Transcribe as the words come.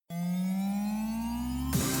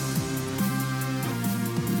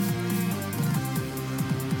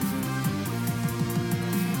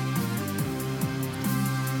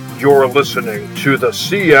You're listening to the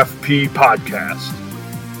CFP podcast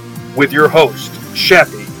with your host,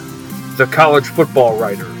 Chappie, the college football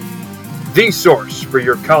writer, the source for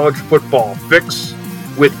your college football fix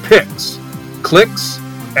with picks, clicks,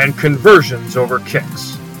 and conversions over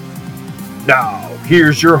kicks. Now,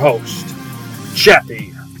 here's your host,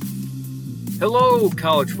 Chappie. Hello,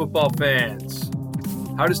 college football fans.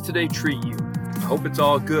 How does today treat you? I hope it's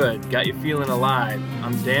all good, got you feeling alive.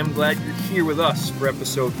 I'm damn glad you're here with us for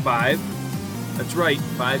episode 5. That's right,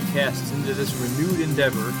 5 casts into this renewed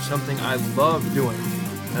endeavor, something I love doing,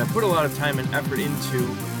 and I put a lot of time and effort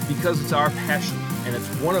into because it's our passion, and it's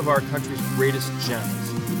one of our country's greatest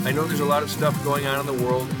gems. I know there's a lot of stuff going on in the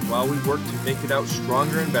world, and while we work to make it out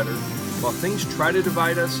stronger and better, while things try to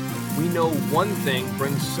divide us, we know one thing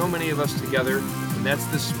brings so many of us together, and that's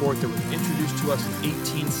this sport that was introduced to us in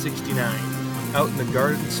 1869. Out in the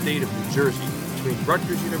Garden State of New Jersey, between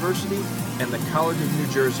Rutgers University and the College of New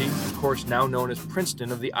Jersey, of course now known as Princeton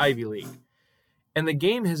of the Ivy League. And the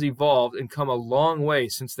game has evolved and come a long way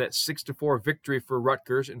since that 6-4 victory for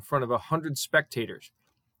Rutgers in front of 100 spectators.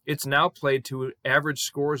 It's now played to average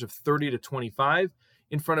scores of 30-25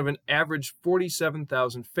 in front of an average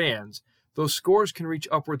 47,000 fans. Those scores can reach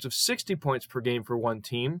upwards of 60 points per game for one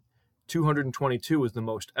team, 222 is the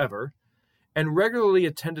most ever, and regularly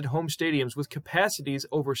attended home stadiums with capacities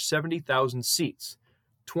over 70,000 seats,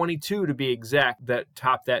 22 to be exact that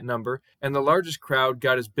topped that number, and the largest crowd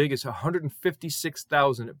got as big as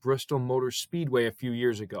 156,000 at Bristol Motor Speedway a few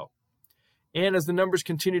years ago. And as the numbers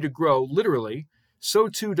continue to grow, literally, so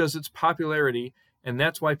too does its popularity, and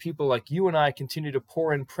that's why people like you and I continue to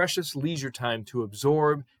pour in precious leisure time to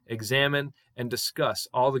absorb, examine, and discuss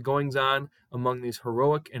all the goings-on among these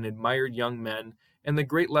heroic and admired young men, and the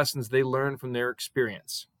great lessons they learn from their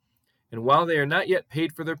experience. And while they are not yet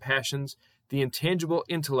paid for their passions, the intangible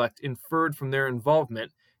intellect inferred from their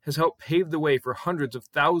involvement has helped pave the way for hundreds of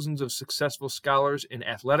thousands of successful scholars in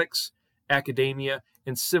athletics, academia,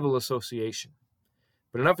 and civil association.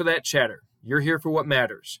 But enough of that chatter. You're here for what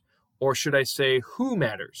matters, or should I say who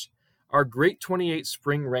matters, our Great 28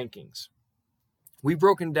 Spring Rankings. We've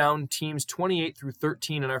broken down teams 28 through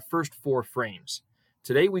 13 in our first 4 frames.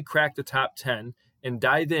 Today we crack the top 10 and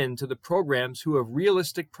dive into the programs who have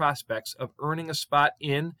realistic prospects of earning a spot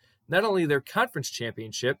in not only their conference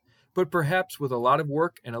championship, but perhaps with a lot of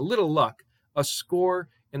work and a little luck, a score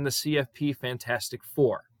in the CFP Fantastic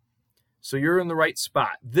Four. So you're in the right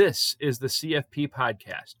spot. This is the CFP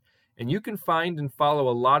podcast, and you can find and follow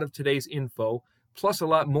a lot of today's info, plus a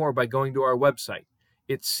lot more by going to our website.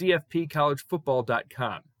 It's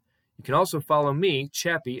cfpcollegefootball.com. You can also follow me,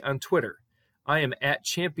 Chappie, on Twitter. I am at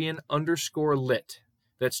champion_lit.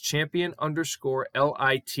 That's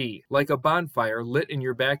champion_LIT. Like a bonfire lit in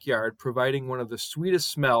your backyard, providing one of the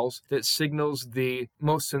sweetest smells that signals the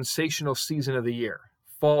most sensational season of the year,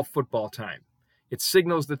 fall football time. It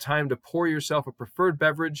signals the time to pour yourself a preferred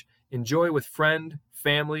beverage, enjoy with friend,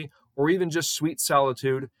 family, or even just sweet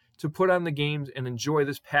solitude, to put on the games and enjoy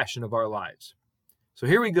this passion of our lives. So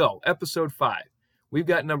here we go, episode 5. We've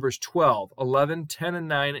got numbers 12, 11, 10, and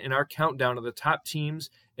 9 in our countdown of the top teams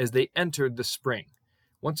as they entered the spring.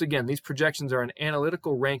 Once again, these projections are an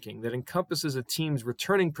analytical ranking that encompasses a team's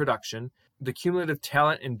returning production, the cumulative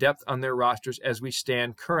talent and depth on their rosters as we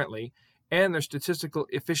stand currently, and their statistical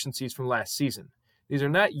efficiencies from last season. These are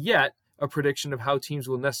not yet a prediction of how teams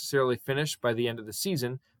will necessarily finish by the end of the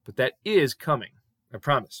season, but that is coming, I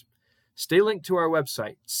promise. Stay linked to our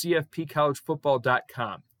website,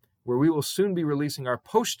 cfpcollegefootball.com. where we will soon be releasing our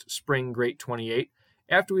post-spring Great 28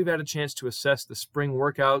 after we've had a chance to assess the spring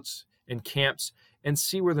workouts and camps and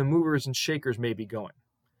see where the movers and shakers may be going.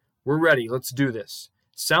 We're ready. Let's do this.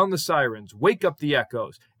 Sound the sirens, wake up the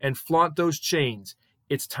echoes, and flaunt those chains.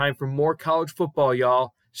 It's time for more college football,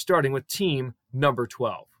 y'all, starting with team number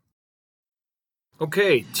 12.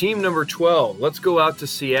 Okay, team number 12. Let's go out to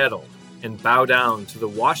Seattle and bow down to the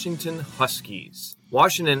Washington Huskies.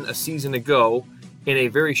 Washington, a season ago, in a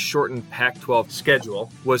very shortened Pac-12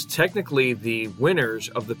 schedule, was technically the winners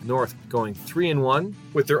of the North, going 3-1,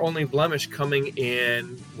 with their only blemish coming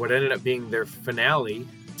in what ended up being their finale,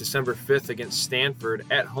 December 5th against Stanford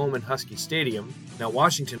at home in Husky Stadium. Now,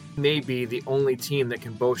 Washington may be the only team that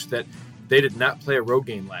can boast that they did not play a road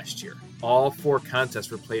game last year. All 4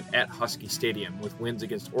 contests were played at Husky Stadium, with wins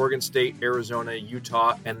against Oregon State, Arizona,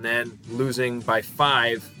 Utah, and then losing by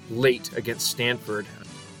 5 late against Stanford.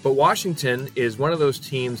 But Washington is one of those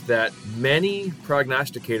teams that many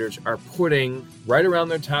prognosticators are putting right around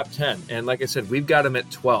their top 10. And like I said, we've got them at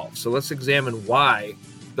 12. So let's examine why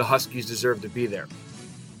the Huskies deserve to be there.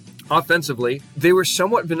 Offensively, they were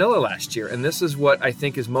somewhat vanilla last year, and this is what I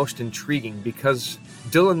think is most intriguing because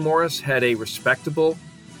Dylan Morris had a respectable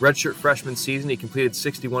redshirt freshman season. He completed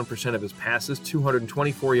 61% of his passes,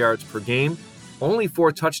 224 yards per game, only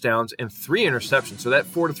 4 touchdowns, and 3 interceptions. So that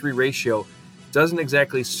 4-to-3 ratio doesn't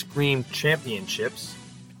exactly scream championships,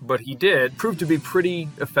 but he did prove to be pretty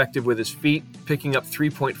effective with his feet, picking up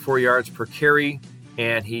 3.4 yards per carry,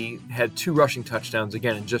 and he had 2 rushing touchdowns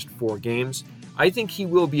again in just 4 games. I think he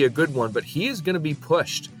will be a good one, but he is going to be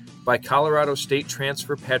pushed by Colorado State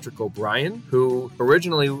transfer Patrick O'Brien, who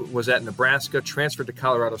originally was at Nebraska, transferred to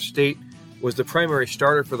Colorado State, was the primary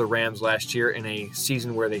starter for the Rams last year in a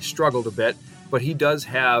season where they struggled a bit, but he does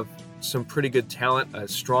have some pretty good talent, a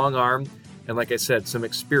strong arm, and like I said, some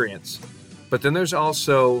experience. But then there's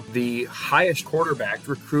also the highest quarterback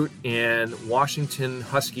recruit in Washington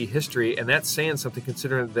Husky history, and that's saying something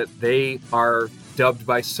considering that they are dubbed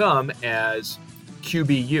by some as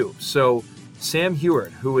QBU. So Sam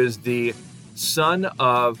Heward, who is the son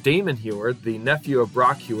of Damon Heward, the nephew of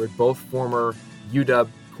Brock Heward, both former UW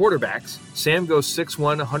quarterbacks. Sam goes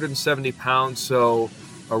 6'1", 170 pounds, so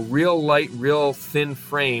a real light, real thin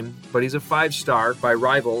frame, but he's a 5-star by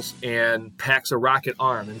rivals and packs a rocket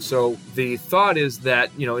arm. And so the thought is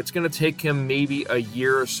that, it's going to take him maybe a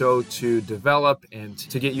year or so to develop and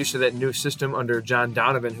to get used to that new system under John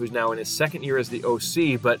Donovan, who's now in his second year as the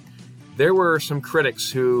OC. But there were some critics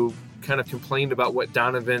who kind of complained about what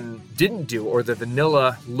Donovan didn't do or the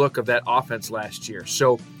vanilla look of that offense last year.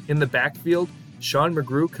 So in the backfield, Sean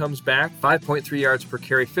McGrew comes back, 5.3 yards per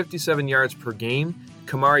carry, 57 yards per game.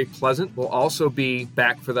 Kamari Pleasant will also be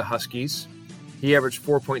back for the Huskies. He averaged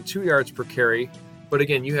 4.2 yards per carry. But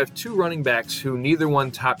again, you have 2 running backs who neither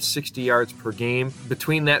one topped 60 yards per game.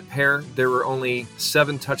 Between that pair, there were only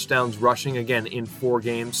 7 touchdowns rushing, again, in 4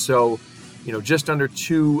 games. So, just under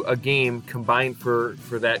 2 a game combined for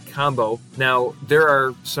that combo. Now, there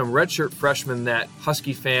are some redshirt freshmen that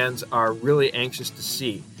Husky fans are really anxious to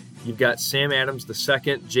see. You've got Sam Adams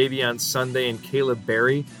II, Javion Sunday, and Caleb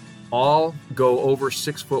Berry. All go over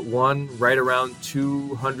 6'1", right around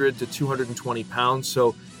 200 to 220 pounds.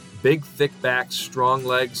 So big, thick backs, strong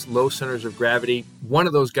legs, low centers of gravity. One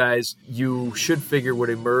of those guys you should figure would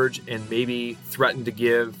emerge and maybe threaten to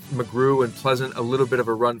give McGrew and Pleasant a little bit of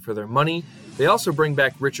a run for their money. They also bring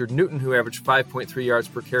back Richard Newton, who averaged 5.3 yards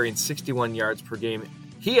per carry and 61 yards per game.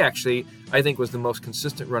 He actually, I think, was the most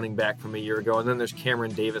consistent running back from a year ago. And then there's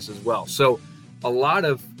Cameron Davis as well. So a lot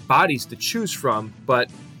of bodies to choose from, but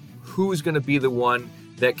who's going to be the one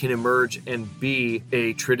that can emerge and be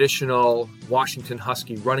a traditional Washington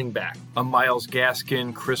Husky running back? A Myles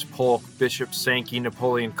Gaskin, Chris Polk, Bishop Sankey,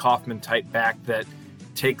 Napoleon Kaufman type back that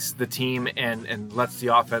takes the team and lets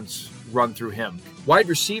the offense run through him. Wide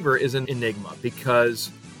receiver is an enigma because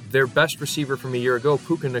their best receiver from a year ago,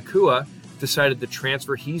 Puka Nacua, decided to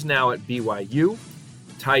transfer. He's now at BYU.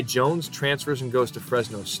 Ty Jones transfers and goes to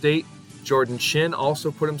Fresno State. Jordan Chin also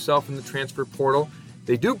put himself in the transfer portal.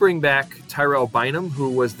 They do bring back Tyrell Bynum, who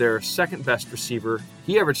was their second best receiver.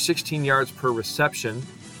 He averaged 16 yards per reception.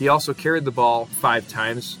 He also carried the ball 5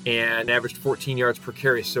 times and averaged 14 yards per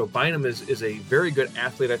carry. So Bynum is a very good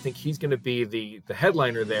athlete. I think he's going to be the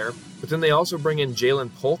headliner there. But then they also bring in Jalen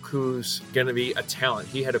Polk, who's going to be a talent.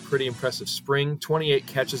 He had a pretty impressive spring, 28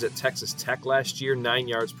 catches at Texas Tech last year, 9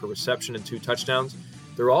 yards per reception and 2 touchdowns.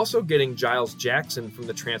 They're also getting Giles Jackson from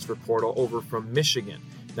the transfer portal over from Michigan.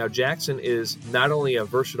 Now, Jackson is not only a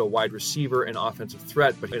versatile wide receiver and offensive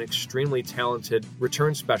threat, but an extremely talented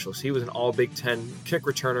return specialist. He was an all-Big Ten kick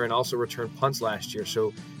returner and also returned punts last year,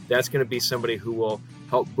 so that's going to be somebody who will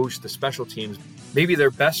help boost the special teams. Maybe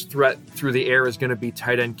their best threat through the air is going to be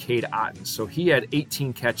tight end Cade Otton. So he had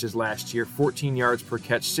 18 catches last year, 14 yards per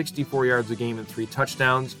catch, 64 yards a game, and 3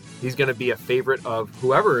 touchdowns. He's going to be a favorite of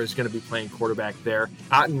whoever is going to be playing quarterback there.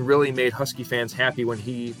 Otton really made Husky fans happy when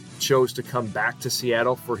he chose to come back to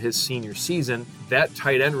Seattle for his senior season. That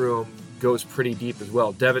tight end room goes pretty deep as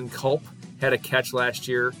well. Devin Culp had a catch last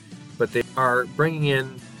year, but they are bringing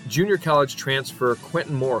in junior college transfer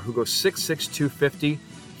Quentin Moore, who goes 6'6", 250.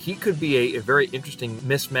 He could be a very interesting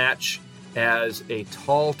mismatch as a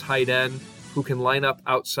tall tight end who can line up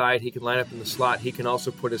outside. He can line up in the slot. He can also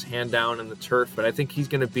put his hand down in the turf, but I think he's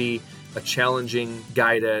going to be a challenging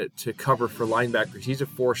guy to cover for linebackers. He's a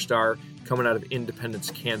 4-star coming out of Independence,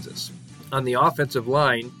 Kansas. On the offensive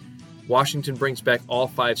line, Washington brings back all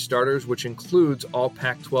 5 starters, which includes all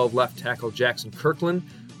Pac-12 left tackle Jackson Kirkland,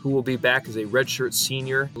 who will be back as a redshirt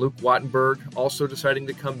senior. Luke Wattenberg also deciding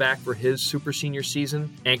to come back for his super senior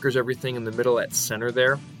season, anchors everything in the middle at center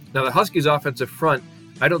there. Now, the Huskies' offensive front,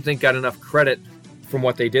 I don't think got enough credit from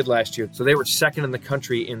what they did last year. So they were second in the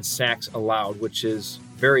country in sacks allowed, which is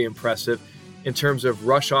very impressive. In terms of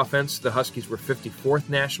rush offense, the Huskies were 54th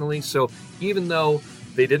nationally. So even though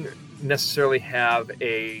they didn't necessarily have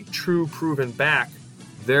a true proven back,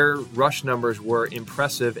 their rush numbers were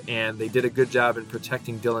impressive, and they did a good job in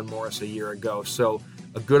protecting Dylan Morris a year ago. So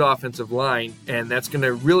a good offensive line, and that's going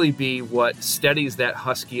to really be what steadies that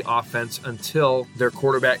Husky offense until their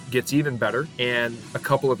quarterback gets even better and a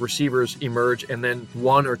couple of receivers emerge, and then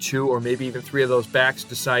one or two or maybe even three of those backs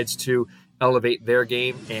decides to elevate their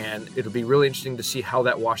game, and it'll be really interesting to see how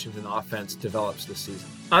that Washington offense develops this season.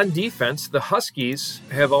 On defense, the Huskies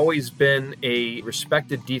have always been a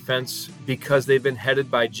respected defense because they've been headed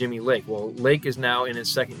by Jimmy Lake. Well, Lake is now in his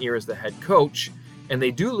second year as the head coach, and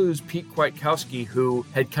they do lose Pete Kwiatkowski, who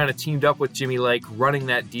had kind of teamed up with Jimmy Lake running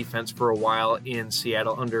that defense for a while in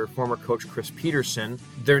Seattle under former coach Chris Peterson.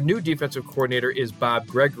 Their new defensive coordinator is Bob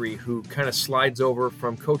Gregory, who kind of slides over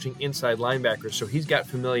from coaching inside linebackers. So he's got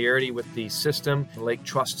familiarity with the system. Lake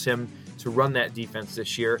trusts him to run that defense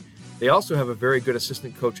this year. They also have a very good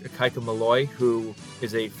assistant coach, Akaika Malloy, who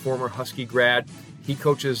is a former Husky grad. He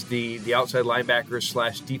coaches the outside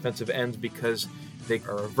linebackers / defensive ends because they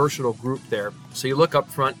are a versatile group there. So you look up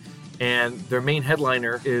front, and their main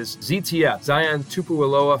headliner is ZTF, Zion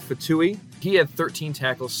Tupuiloa-Fatui. He had 13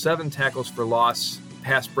 tackles, 7 tackles for loss,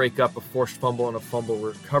 pass breakup, a forced fumble, and a fumble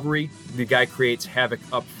recovery. The guy creates havoc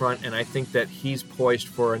up front, and I think that he's poised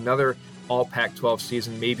for another All Pac-12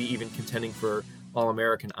 season, maybe even contending for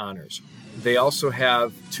All-American honors. They also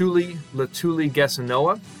have Tuli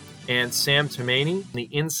Gesanoa and Sam Tamani on the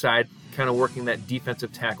inside, kind of working that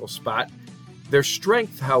defensive tackle spot. Their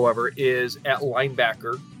strength, however, is at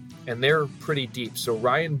linebacker, and they're pretty deep. So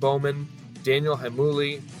Ryan Bowman, Daniel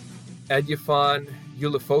Hamuli, Edyafon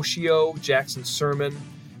Ulifosio, Jackson Sermon.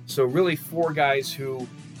 So really 4 guys who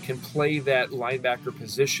can play that linebacker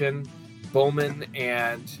position. Bowman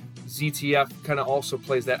and ZTF kind of also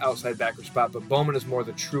plays that outside backer spot, but Bowman is more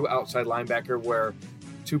the true outside linebacker, where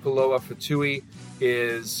Tupuiloa-Fatui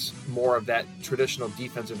is more of that traditional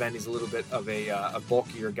defensive end. He's a little bit of a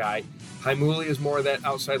bulkier guy. Haimuli is more of that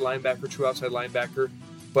outside linebacker, true outside linebacker.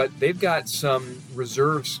 But they've got some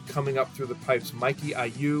reserves coming up through the pipes. Mikey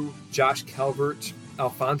Ayu, Josh Calvert,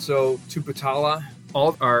 Alfonso Tuputala,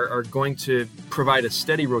 all are going to provide a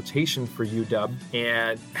steady rotation for UW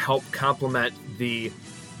and help complement the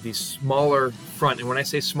smaller front. And when I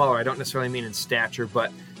say smaller, I don't necessarily mean in stature,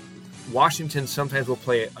 but Washington sometimes will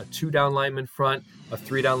play a 2-down lineman front, a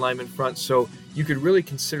 3-down lineman front. So you could really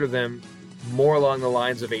consider them more along the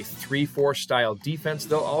lines of a 3-4 style defense.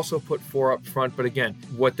 They'll also put 4 up front. But again,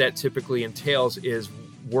 what that typically entails is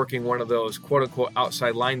working one of those quote unquote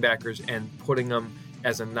outside linebackers and putting them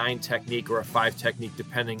as a 9 technique or a 5 technique,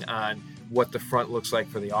 depending on what the front looks like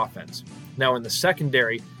for the offense. Now in the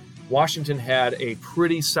secondary, Washington had a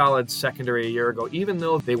pretty solid secondary a year ago. Even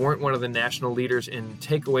though they weren't one of the national leaders in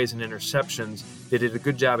takeaways and interceptions, they did a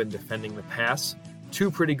good job in defending the pass. 2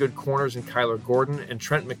 pretty good corners in Kyler Gordon, and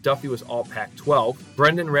Trent McDuffie was all Pac-12.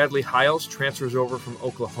 Brendan Radley-Hiles transfers over from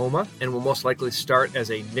Oklahoma and will most likely start as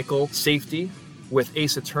a nickel safety, with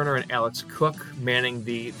Asa Turner and Alex Cook manning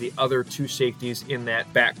the other 2 safeties in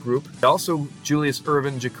that back group. Also, Julius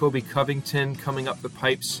Irvin, Jacoby Covington coming up the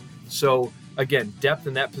pipes. So again, depth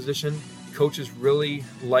in that position. Coaches really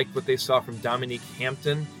liked what they saw from Dominique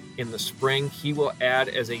Hampton in the spring. He will add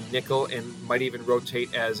as a nickel and might even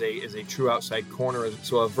rotate as a true outside corner.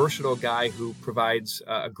 So a versatile guy who provides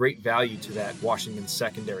a great value to that Washington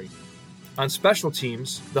secondary. On special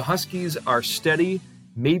teams, the Huskies are steady,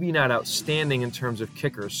 maybe not outstanding in terms of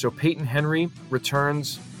kickers. So Peyton Henry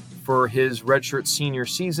returns for his redshirt senior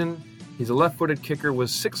season. He's a left-footed kicker,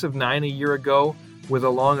 was 6 of 9 a year ago, with a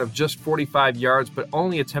long of just 45 yards, but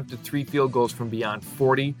only attempted 3 field goals from beyond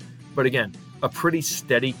 40. But again, a pretty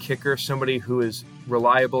steady kicker, somebody who is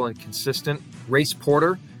reliable and consistent. Race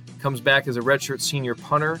Porter comes back as a redshirt senior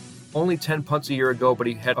punter. Only 10 punts a year ago, but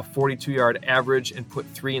he had a 42-yard average and put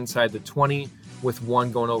 3 inside the 20, with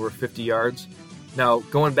 1 going over 50 yards. Now,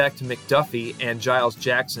 going back to McDuffie and Giles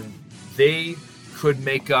Jackson, they could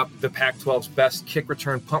make up the Pac-12's best kick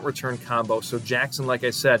return, punt return combo. So Jackson, like I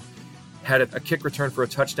said, had a kick return for a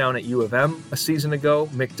touchdown at U of M a season ago.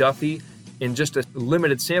 McDuffie, in just a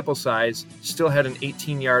limited sample size, still had an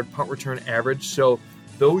 18-yard punt return average. So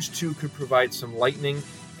those 2 could provide some lightning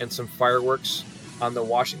and some fireworks on the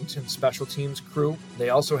Washington special teams crew. They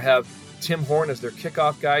also have Tim Horn as their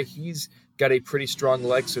kickoff guy. He's got a pretty strong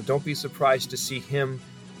leg, so don't be surprised to see him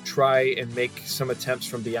try and make some attempts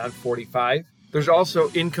from beyond 45. There's also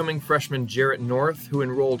incoming freshman Jarrett North, who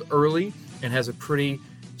enrolled early and has a pretty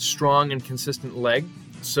strong and consistent leg.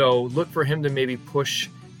 So look for him to maybe push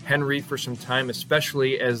Henry for some time,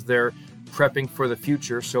 especially as their prepping for the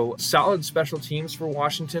future. So solid special teams for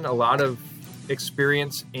Washington, a lot of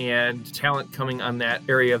experience and talent coming on that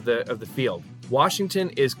area of the field. Washington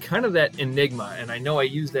is kind of that enigma, and I know I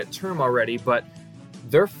used that term already, but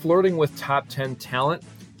they're flirting with top 10 talent,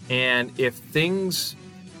 and if things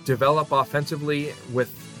develop offensively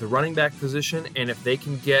with the running back position, and if they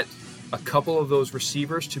can get a couple of those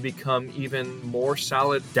receivers to become even more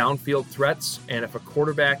solid downfield threats, and if a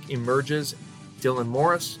quarterback emerges, Dylan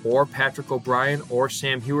Morris or Patrick O'Brien or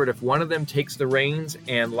Sam Heward, if one of them takes the reins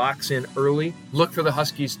and locks in early, look for the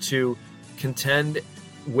Huskies to contend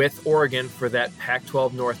with Oregon for that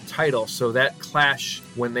Pac-12 North title. So that clash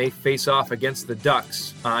when they face off against the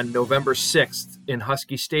Ducks on November 6th in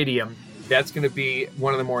Husky Stadium, that's going to be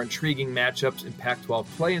one of the more intriguing matchups in Pac-12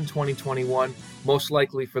 play in 2021, most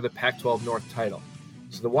likely for the Pac-12 North title.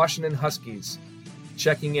 So the Washington Huskies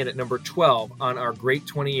checking in at number 12 on our Great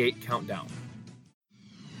 28 countdown.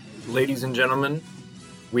 Ladies and gentlemen,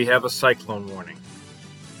 we have a cyclone warning.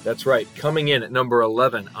 That's right, coming in at number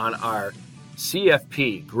 11 on our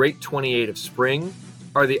CFP Great 28 of spring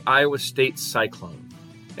are the Iowa State Cyclone.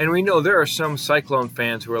 And we know there are some Cyclone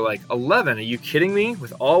fans who are like, 11, are you kidding me?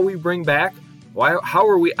 With all we bring back, how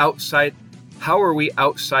are we outside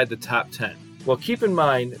the top 10? Well, keep in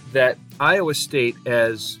mind that Iowa State,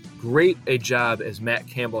 as great a job as Matt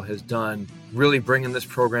Campbell has done, really bringing this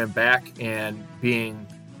program back and being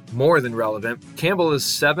more than relevant. Campbell is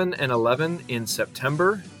 7-11 in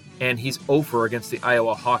September, and he's 0 against the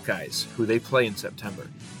Iowa Hawkeyes, who they play in September.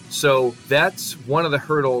 So that's one of the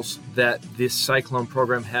hurdles that this Cyclone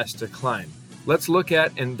program has to climb. Let's look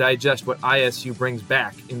at and digest what ISU brings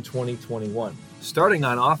back in 2021. Starting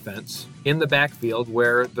on offense, in the backfield,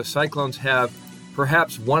 where the Cyclones have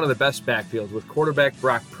perhaps one of the best backfields, with quarterback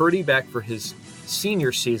Brock Purdy back for his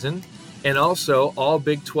senior season, and also all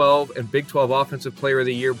Big 12 and Big 12 Offensive Player of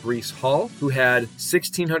the Year, Breece Hall, who had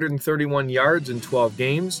 1,631 yards in 12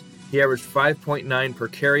 games. He averaged 5.9 per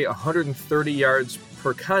carry, 130 yards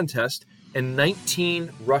per contest, and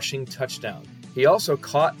 19 rushing touchdowns. He also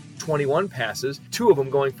caught 21 passes, 2 of them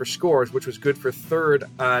going for scores, which was good for third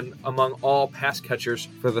among all pass catchers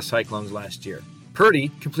for the Cyclones last year. Purdy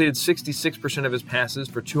completed 66% of his passes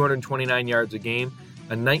for 229 yards a game,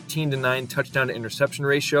 a 19-9 touchdown to interception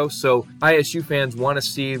ratio, so ISU fans want to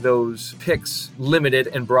see those picks limited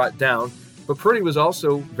and brought down. But Purdy was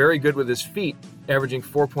also very good with his feet, averaging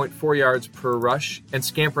 4.4 yards per rush and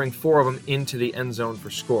scampering 4 of them into the end zone for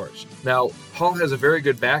scores. Now, Hall has a very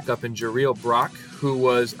good backup in Jareel Brock, who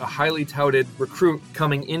was a highly touted recruit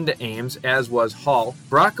coming into Ames, as was Hall.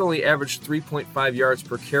 Brock only averaged 3.5 yards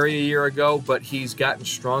per carry a year ago, but he's gotten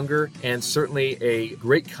stronger and certainly a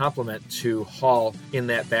great complement to Hall in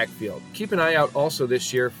that backfield. Keep an eye out also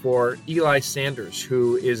this year for Eli Sanders,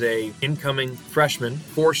 who is a incoming freshman,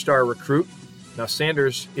 4-star recruit. Now,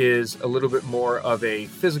 Sanders is a little bit more of a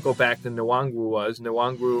physical back than Nwangwu was.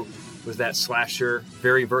 Nwangwu was that slasher,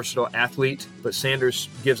 very versatile athlete, but Sanders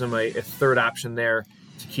gives him a third option there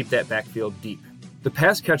to keep that backfield deep. The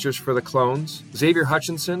pass catchers for the Clones, Xavier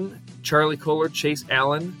Hutchinson, Charlie Kolar, Chase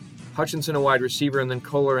Allen, Hutchinson a wide receiver, and then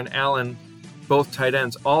Kolar and Allen, both tight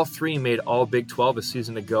ends. All 3 made all Big 12 a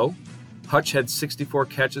season ago. Hutch had 64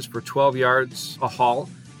 catches for 12 yards a haul,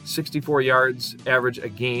 64 yards average a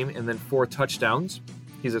game, and then 4 touchdowns.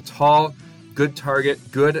 He's a tall, good target,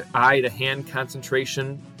 good eye-to-hand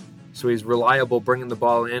concentration, so he's reliable bringing the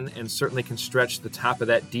ball in and certainly can stretch the top of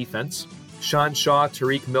that defense. Sean Shaw,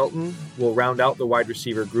 Tariq Milton will round out the wide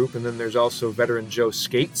receiver group, and then there's also veteran Joe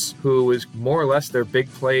Skates, who is more or less their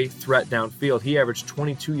big play threat downfield. He averaged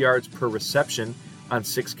 22 yards per reception on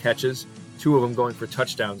 6 catches, 2 of them going for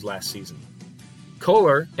touchdowns last season.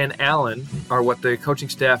 Kolar and Allen are what the coaching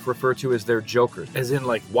staff refer to as their jokers, as in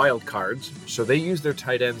like wild cards. So they use their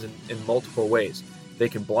tight ends in multiple ways. They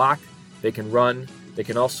can block, they can run, they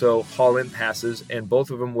can also haul in passes, and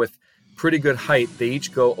both of them with pretty good height. They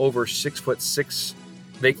each go over 6'6".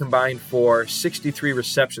 They combined for 63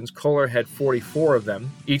 receptions. Kolar had 44 of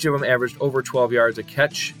them. Each of them averaged over 12 yards a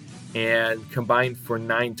catch and combined for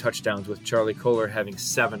 9 touchdowns, with Charlie Kolar having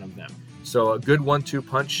 7 of them. So a good 1-2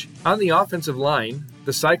 punch. On the offensive line,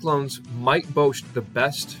 the Cyclones might boast the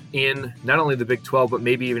best in not only the Big 12, but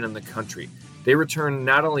maybe even in the country. They return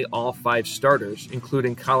not only all 5 starters,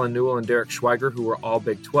 including Colin Newell and Derek Schweiger, who were all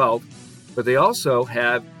Big 12, but they also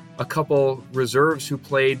have a couple reserves who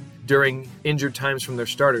played during injured times from their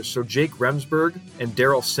starters. So Jake Remsburg and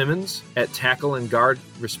Darrell Simmons at tackle and guard,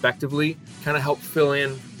 respectively, kind of helped fill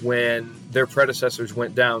in when their predecessors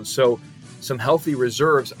went down. So some healthy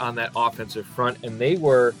reserves on that offensive front, and they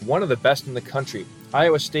were one of the best in the country.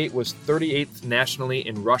 Iowa State was 38th nationally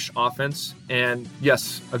in rush offense, and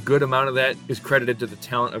yes, a good amount of that is credited to the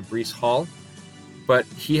talent of Breece Hall, but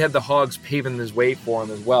he had the Hogs paving his way for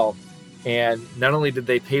him as well. And not only did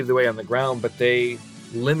they pave the way on the ground, but they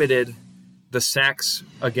limited the sacks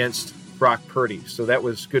against Brock Purdy. So that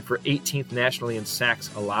was good for 18th nationally in sacks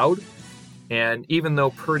allowed. And even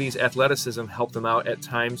though Purdy's athleticism helped him out at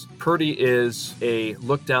times, Purdy is a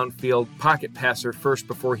look downfield pocket passer first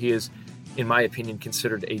before he is, in my opinion,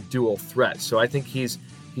 considered a dual threat. So I think he's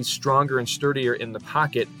stronger and sturdier in the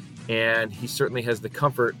pocket, and he certainly has the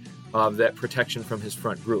comfort of that protection from his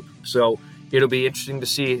front group. So it'll be interesting to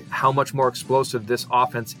see how much more explosive this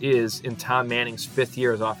offense is in Tom Manning's 5th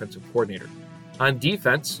year as offensive coordinator. On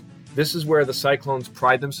defense, this is where the Cyclones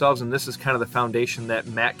pride themselves, and this is kind of the foundation that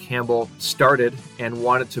Matt Campbell started and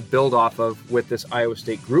wanted to build off of with this Iowa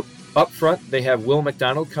State group. Up front, they have Will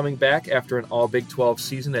McDonald coming back after an All-Big 12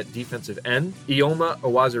 season at defensive end. Ioma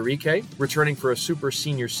Owazurike returning for a super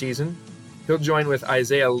senior season. He'll join with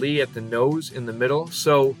Isaiah Lee at the nose in the middle.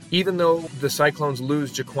 So even though the Cyclones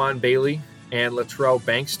lose Jaquan Bailey and Latrell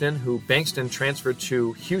Bankston, who Bankston transferred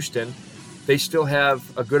to Houston, they still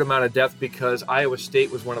have a good amount of depth because Iowa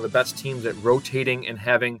State was one of the best teams at rotating and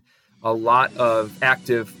having a lot of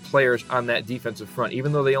active players on that defensive front.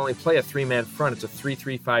 Even though they only play a 3-man front, it's a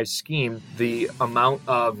 3-3-5 scheme. The amount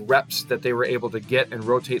of reps that they were able to get and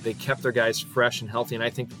rotate, they kept their guys fresh and healthy, and I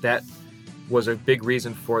think that was a big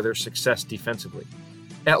reason for their success defensively.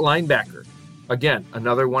 At linebacker, again,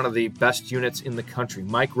 another one of the best units in the country.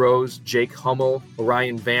 Mike Rose, Jake Hummel,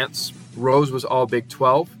 Orion Vance. Rose was all Big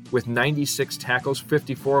 12 with 96 tackles,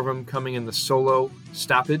 54 of them coming in the solo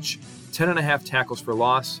stoppage, 10.5 tackles for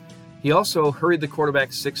loss. He also hurried the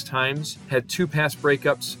quarterback 6 times, had 2 pass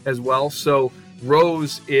breakups as well. So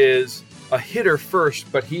Rose is a hitter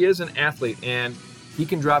first, but he is an athlete, and he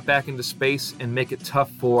can drop back into space and make it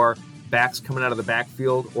tough for backs coming out of the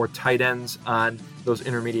backfield or tight ends on those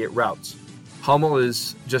intermediate routes. Hummel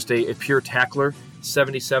is just a pure tackler,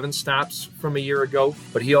 77 stops from a year ago,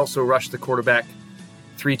 but he also rushed the quarterback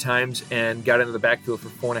 3 times and got into the backfield for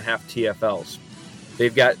 4.5 TFLs.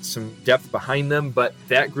 They've got some depth behind them, but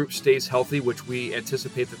that group stays healthy, which we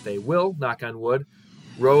anticipate that they will, knock on wood.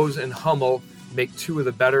 Rose and Hummel make 2 of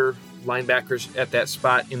the better linebackers at that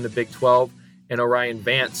spot in the Big 12, and Orion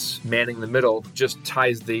Vance manning the middle just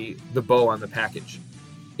ties the bow on the package.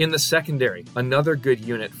 In the secondary, another good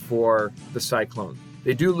unit for the Cyclone.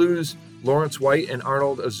 They do lose Lawrence White and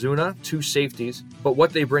Arnold Azuna, 2 safeties, but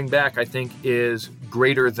what they bring back, I think, is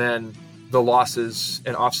greater than the losses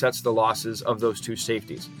and offsets the losses of those 2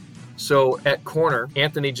 safeties. So at corner,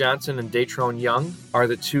 Anthony Johnson and Datrone Young are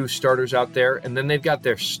the 2 starters out there, and then they've got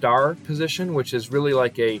their star position, which is really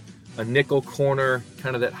like a nickel corner,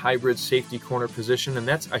 kind of that hybrid safety corner position, and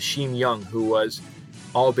that's Ashim Young, who was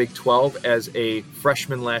all Big 12 as a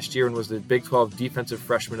freshman last year and was the Big 12 Defensive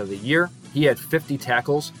Freshman of the Year. He had 50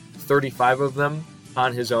 tackles, 35 of them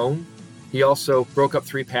on his own. He also broke up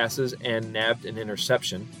 3 passes and nabbed an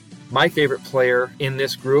interception. My favorite player in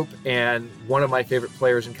this group, and one of my favorite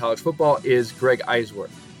players in college football, is Greg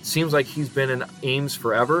Eisworth. Seems like he's been in Ames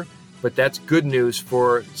forever, but that's good news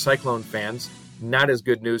for Cyclone fans, not as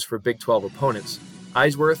good news for Big 12 opponents.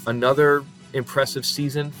 Eisworth, another impressive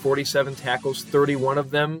season, 47 tackles, 31 of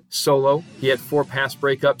them solo. He had 4 pass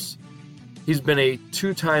breakups. He's been a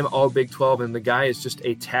 2-time All-Big 12, and the guy is just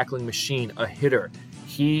a tackling machine, a hitter.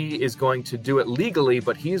 He is going to do it legally,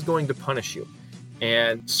 but he is going to punish you,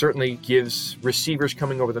 and certainly gives receivers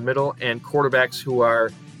coming over the middle and quarterbacks who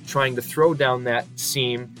are trying to throw down that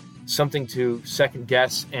seam something to second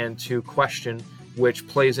guess and to question, which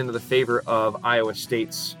plays into the favor of Iowa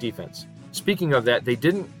State's defense. Speaking of that, they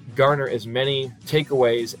didn't garner as many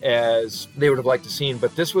takeaways as they would have liked to seen,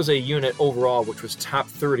 but this was a unit overall which was top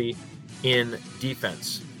 30 in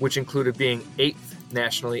defense, which included being 8th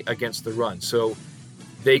nationally against the run. So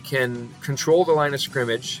they can control the line of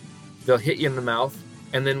scrimmage, they'll hit you in the mouth,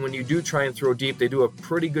 and then when you do try and throw deep, they do a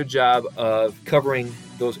pretty good job of covering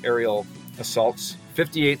those aerial assaults.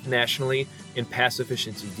 58th nationally in pass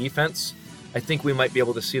efficiency defense. I think we might be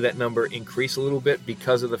able to see that number increase a little bit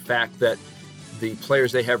because of the fact that the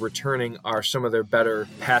players they have returning are some of their better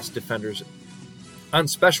pass defenders. On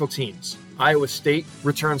special teams, Iowa State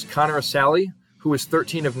returns Connor Asali, who was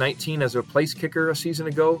 13 of 19 as a place kicker a season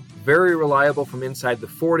ago. Very reliable from inside the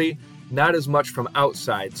 40, not as much from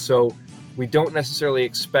outside. So we don't necessarily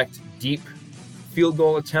expect deep field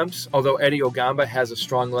goal attempts, although Eddie Ogamba has a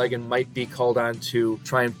strong leg and might be called on to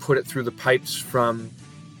try and put it through the pipes from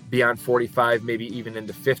beyond 45, maybe even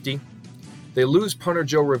into 50. They lose punter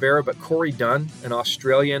Joe Rivera, but Corey Dunn, an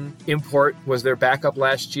Australian import, was their backup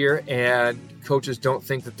last year, and coaches don't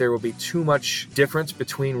think that there will be too much difference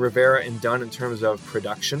between Rivera and Dunn in terms of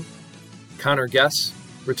production. Connor Guess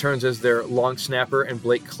returns as their long snapper, and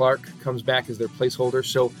Blake Clark comes back as their placeholder.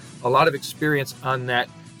 So a lot of experience on that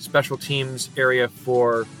special teams area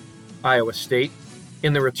for Iowa State.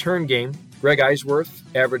 In the return game, Greg Eisworth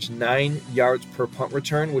averaged 9 yards per punt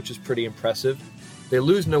return, which is pretty impressive. They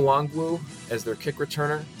lose Nwangwu as their kick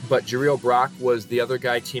returner, but Jareel Brock was the other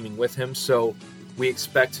guy teaming with him, so we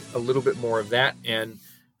expect a little bit more of that, and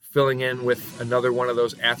filling in with another one of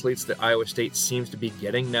those athletes that Iowa State seems to be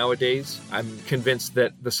getting nowadays. I'm convinced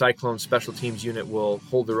that the Cyclones special teams unit will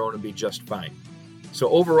hold their own and be just fine. So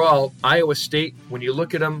overall, Iowa State, when you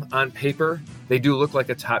look at them on paper, they do look like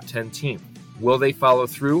a top 10 team. Will they follow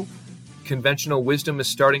through? Conventional wisdom is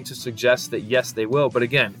starting to suggest that yes, they will. But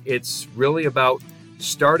again, it's really about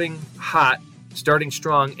starting hot, starting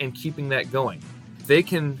strong, and keeping that going. They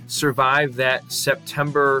can survive that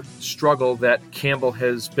September struggle that Campbell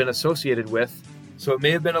has been associated with. So it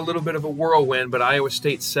may have been a little bit of a whirlwind, but Iowa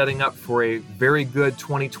State's setting up for a very good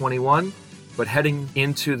 2021. But heading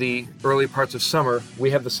into the early parts of summer,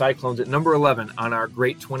 we have the Cyclones at number 11 on our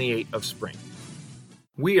Great 28 of spring.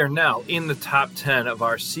 We are now in the top 10 of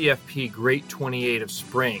our CFP Great 28 of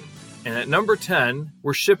spring. And at number 10,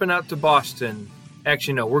 we're shipping out to Boston.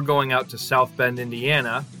 Actually, no, we're going out to South Bend,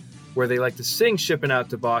 Indiana, where they like to sing Shipping Out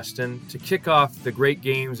to Boston to kick off the great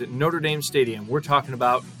games at Notre Dame Stadium. We're talking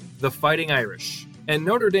about the Fighting Irish. And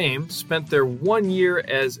Notre Dame spent their 1 year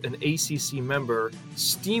as an ACC member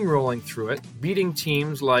steamrolling through it, beating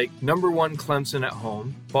teams like number 1 Clemson at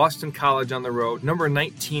home, Boston College on the road, number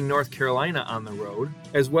 19 North Carolina on the road,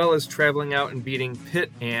 as well as traveling out and beating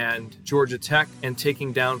Pitt and Georgia Tech and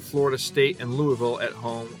taking down Florida State and Louisville at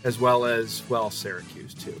home, as well as,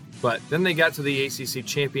 Syracuse too. But then they got to the ACC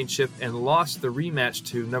championship and lost the rematch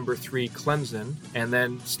to number 3 Clemson, and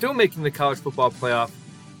then still making the college football playoff,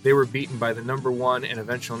 they were beaten by the number 1 and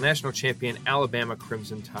eventual national champion Alabama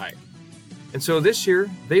Crimson Tide. And so this year,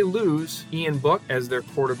 they lose Ian Book as their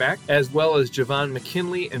quarterback, as well as Javon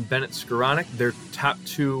McKinley and Bennett Skoranek, their top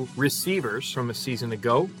 2 receivers from a season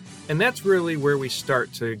ago. And that's really where we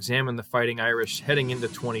start to examine the Fighting Irish heading into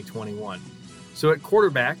 2021. So at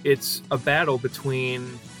quarterback, it's a battle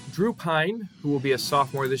between Drew Pine, who will be a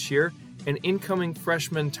sophomore this year, and incoming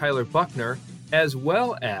freshman Tyler Buckner, as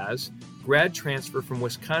well as grad transfer from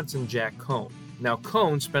Wisconsin, Jack Cohn. Now,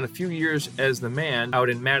 Cohn spent a few years as the man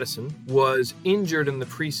out in Madison, was injured in the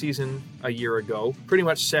preseason a year ago, pretty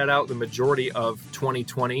much sat out the majority of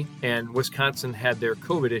 2020, and Wisconsin had their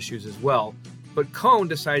COVID issues as well. But Cohn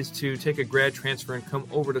decides to take a grad transfer and come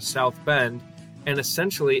over to South Bend and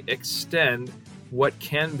essentially extend what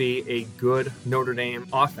can be a good Notre Dame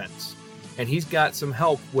offense. And he's got some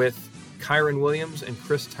help with Kyron Williams and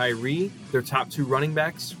Chris Tyree, their top 2 running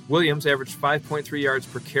backs. Williams averaged 5.3 yards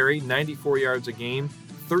per carry, 94 yards a game,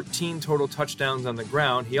 13 total touchdowns on the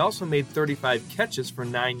ground. He also made 35 catches for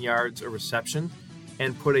 9 yards a reception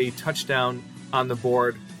and put a touchdown on the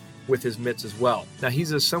board with his mitts as well. Now,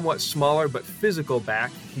 he's a somewhat smaller but physical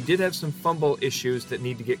back. He did have some fumble issues that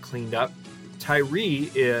need to get cleaned up.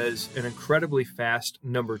 Tyree is an incredibly fast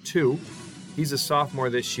number 2. He's a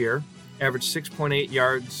sophomore this year. Averaged 6.8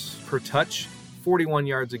 yards per touch, 41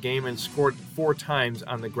 yards a game, and scored 4 times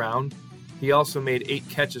on the ground. He also made 8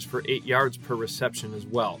 catches for 8 yards per reception as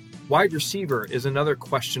well. Wide receiver is another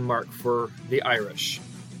question mark for the Irish.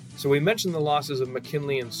 So we mentioned the losses of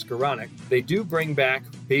McKinley and Skoranek. They do bring back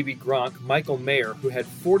baby Gronk, Michael Mayer, who had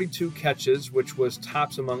 42 catches, which was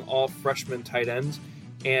tops among all freshman tight ends,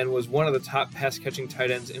 and was one of the top pass-catching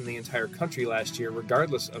tight ends in the entire country last year,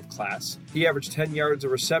 regardless of class. He averaged 10 yards a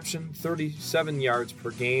reception, 37 yards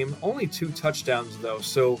per game, only 2 touchdowns though,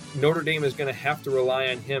 so Notre Dame is going to have to rely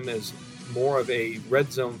on him as more of a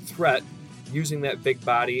red zone threat, using that big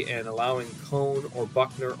body and allowing Cohn or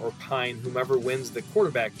Buckner or Pine, whomever wins the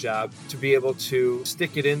quarterback job, to be able to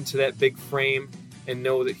stick it into that big frame and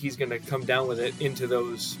know that he's going to come down with it into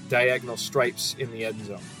those diagonal stripes in the end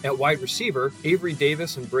zone. At wide receiver, Avery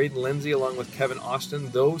Davis and Braden Lindsey, along with Kevin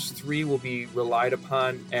Austin, those 3 will be relied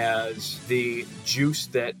upon as the juice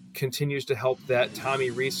that continues to help that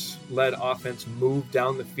Tommy Rees-led offense move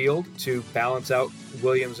down the field to balance out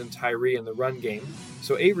Williams and Tyree in the run game.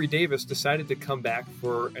 So Avery Davis decided to come back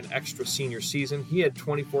for an extra senior season. He had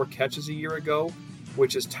 24 catches a year ago,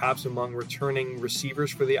 which is tops among returning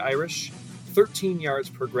receivers for the Irish. 13 yards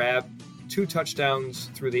per grab, 2 touchdowns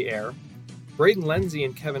through the air. Braden Lindsey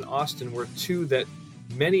and Kevin Austin were 2 that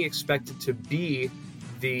many expected to be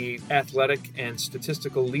the athletic and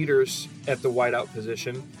statistical leaders at the wideout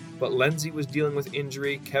position. but Lindsey was dealing with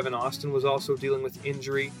injury. Kevin Austin was also dealing with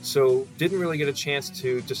injury, so didn't really get a chance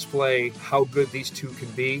to display how good these two can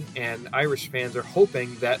be, and Irish fans are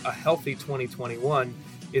hoping that a healthy 2021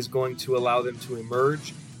 is going to allow them to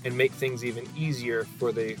emerge and make things even easier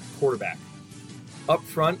for the quarterback. Up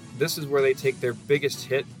front, this is where they take their biggest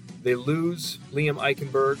hit. They lose Liam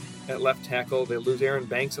Eichenberg at left tackle. They lose Aaron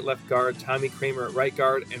Banks at left guard, Tommy Kramer at right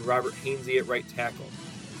guard, and Robert Hainsey at right tackle.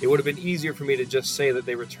 It would have been easier for me to just say that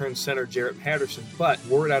they returned center Jarrett Patterson, but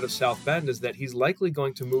word out of South Bend is that he's likely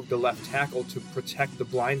going to move to left tackle to protect the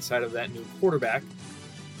blind side of that new quarterback.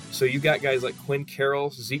 So you got guys like Quinn Carroll,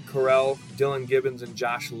 Zeke Correll, Dylan Gibbons, and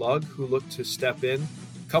Josh Lugg who look to step in.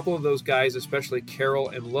 A couple of those guys, especially Carroll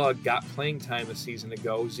and Lugg, got playing time a season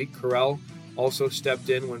ago. Zeke Correll also stepped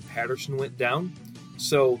in when Patterson went down.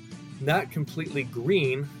 So not completely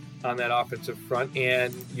green on that offensive front.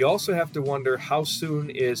 And you also have to wonder, how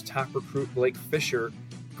soon is top recruit Blake Fisher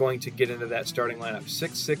going to get into that starting lineup?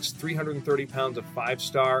 6'6", 330 pounds, a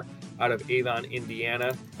 5-star out of Avon,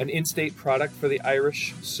 Indiana, an in-state product for the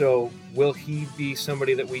Irish. So will he be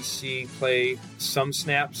somebody that we see play some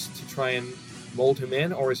snaps to try and mold him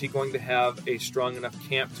in, or is he going to have a strong enough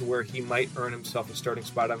camp to where he might earn himself a starting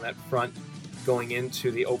spot on that front going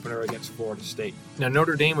into the opener against Florida State? Now,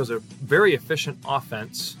 Notre Dame was a very efficient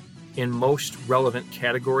offense in most relevant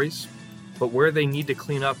categories, but where they need to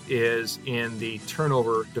clean up is in the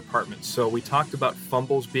turnover department. So we talked about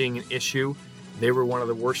fumbles being an issue. They were one of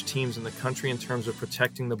the worst teams in the country in terms of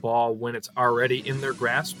protecting the ball when it's already in their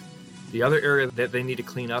grasp. The other area that they need to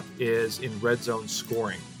clean up is in red zone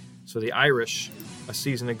scoring. So the Irish, a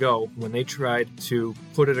season ago, when they tried to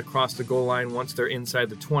put it across the goal line once they're inside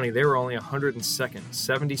the 20, they were only 102nd,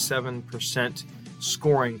 77%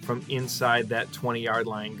 scoring from inside that 20-yard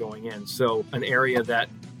line going in. So an area that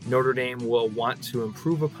Notre Dame will want to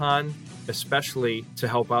improve upon, especially to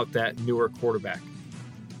help out that newer quarterback.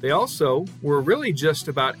 They also were really just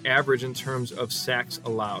about average in terms of sacks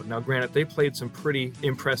allowed. Now, granted, they played some pretty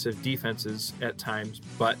impressive defenses at times,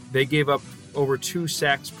 but they gave up over 2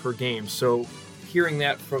 sacks per game. So hearing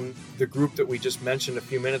that from the group that we just mentioned a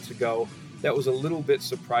few minutes ago, that was a little bit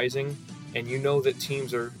surprising. And you know that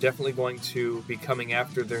teams are definitely going to be coming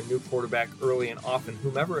after their new quarterback early and often,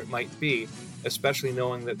 whomever it might be, especially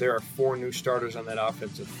knowing that there are 4 new starters on that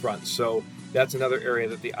offensive front. So that's another area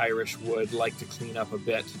that the Irish would like to clean up a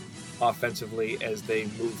bit offensively as they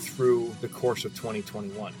move through the course of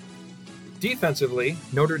 2021. Defensively,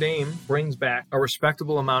 Notre Dame brings back a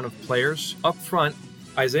respectable amount of players. Up front,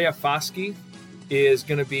 Isaiah Foskey is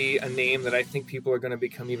going to be a name that I think people are going to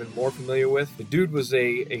become even more familiar with. The dude was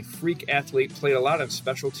a freak athlete, played a lot of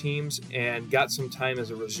special teams, and got some time as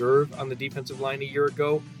a reserve on the defensive line a year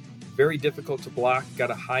ago. Very difficult to block,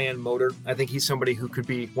 got a high-end motor. I think he's somebody who could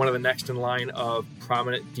be one of the next in line of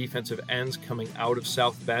prominent defensive ends coming out of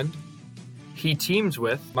South Bend. He teams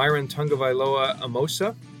with Myron Tungavailoa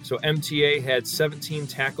Amosa. So MTA had 17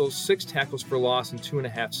 tackles, 6 tackles for loss, and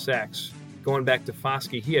 2.5 sacks. Going back to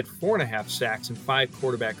Foskey, he had 4.5 sacks and 5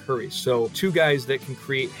 quarterback hurries. So 2 guys that can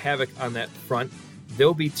create havoc on that front.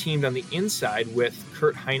 They'll be teamed on the inside with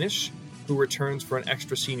Kurt Heinisch, who returns for an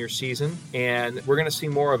extra senior season. And we're going to see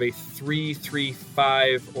more of a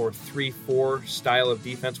 3-3-5 or 3-4 style of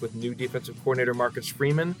defense with new defensive coordinator Marcus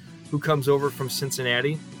Freeman, who comes over from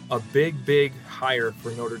Cincinnati. A big hire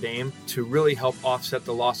for Notre Dame to really help offset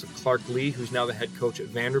the loss of Clark Lee, who's now the head coach at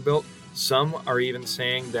Vanderbilt. Some are even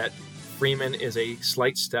saying that Freeman is a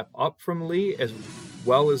slight step up from Lee. As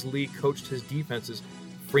well as Lee coached his defenses,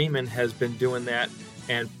 Freeman has been doing that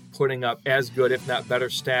and putting up as good, if not better,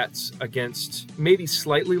 stats against maybe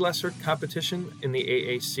slightly lesser competition in the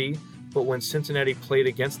AAC. But when Cincinnati played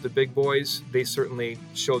against the big boys, they certainly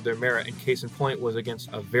showed their merit. And case in point was against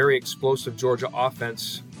a very explosive Georgia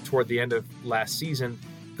offense toward the end of last season.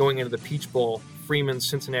 Going into the Peach Bowl, Freeman's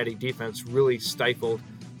Cincinnati defense really stifled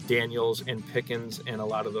Daniels and Pickens and a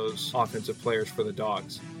lot of those offensive players for the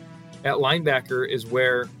Dogs. At linebacker is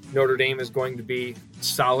where Notre Dame is going to be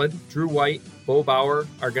solid. Drew White, Bo Bauer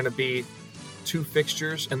are going to be 2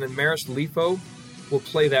 fixtures, and then Maris Lefo will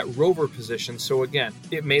play that rover position. So again,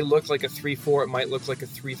 it may look like a 3-4, it might look like a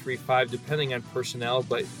 3-3-5 depending on personnel,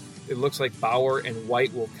 but it looks like Bauer and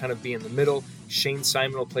White will kind of be in the middle. Shane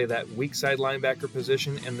Simon will play that weak side linebacker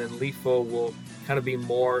position, and then Lefo will kind of be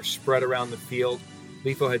more spread around the field.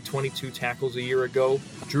 Lefo had 22 tackles a year ago.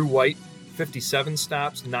 Drew White, 57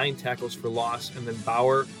 stops, 9 tackles for loss, and then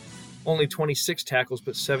Bauer, only 26 tackles,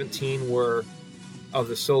 but 17 were of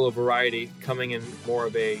the solo variety, coming in more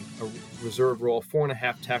of a reserve role,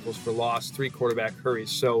 4.5 tackles for loss, 3 quarterback hurries.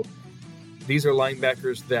 So these are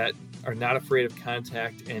linebackers that are not afraid of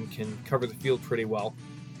contact and can cover the field pretty well.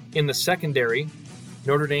 In the secondary,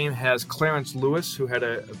 Notre Dame has Clarence Lewis, who had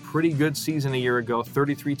a pretty good season a year ago,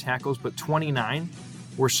 33 tackles, but 29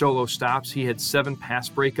 were solo stops. He had 7 pass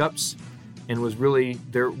breakups and was really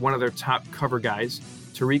one of their top cover guys.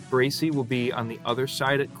 Tariq Bracy will be on the other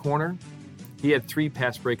side at corner. He had 3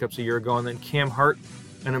 pass breakups a year ago. And then Cam Hart,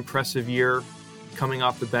 an impressive year coming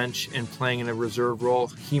off the bench and playing in a reserve role.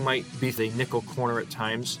 He might be a nickel corner at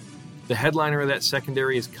times. The headliner of that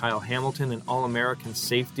secondary is Kyle Hamilton, an All-American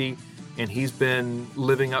safety, and he's been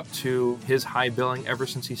living up to his high billing ever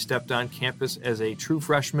since he stepped on campus as a true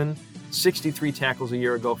freshman. 63 tackles a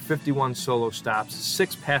year ago, 51 solo stops,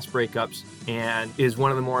 6 pass breakups, and is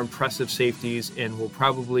one of the more impressive safeties and will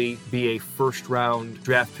probably be a first-round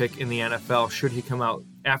draft pick in the NFL should he come out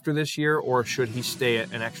after this year or should he stay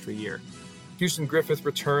an extra year. Houston Griffith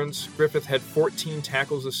returns. Griffith had 14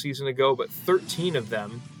 tackles a season ago, but 13 of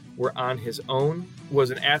them were on his own.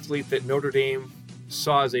 Was an athlete that Notre Dame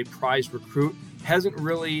saw as a prized recruit. Hasn't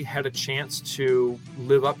really had a chance to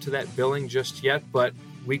live up to that billing just yet, but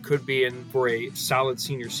we could be in for a solid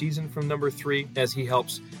senior season from number 3 as he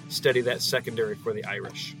helps steady that secondary for the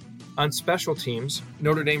Irish. On special teams,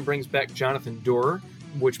 Notre Dame brings back Jonathan Durer,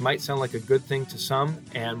 which might sound like a good thing to some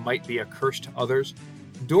and might be a curse to others.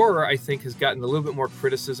 Durer, I think, has gotten a little bit more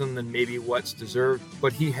criticism than maybe what's deserved,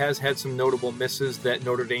 but he has had some notable misses that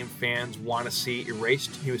Notre Dame fans want to see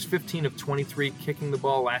erased. He was 15 of 23 kicking the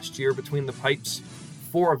ball last year between the pipes,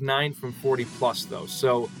 4 of 9 from 40 plus though.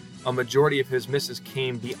 So a majority of his misses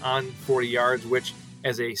came beyond 40 yards, which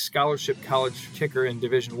as a scholarship college kicker in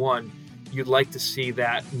Division I, you'd like to see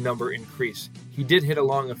that number increase. He did hit a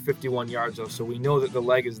long of 51 yards though, so we know that the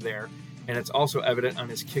leg is there, and it's also evident on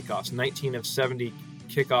his kickoffs. 19 of 70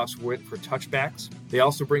 kickoffs went for touchbacks. They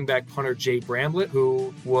also bring back punter Jay Bramblett,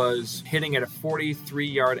 who was hitting at a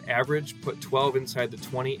 43-yard average, put 12 inside the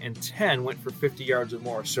 20, and 10 went for 50 yards or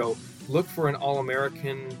more. So look for an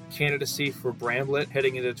All-American candidacy for Bramblett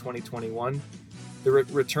heading into 2021. The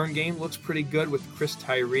return game looks pretty good with Chris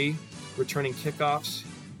Tyree returning kickoffs.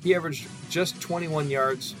 He averaged just 21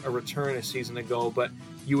 yards a return a season ago, but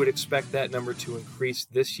you would expect that number to increase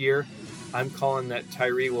this year. I'm calling that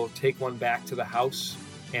Tyree will take one back to the house,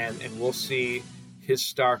 and we'll see his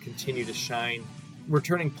star continue to shine.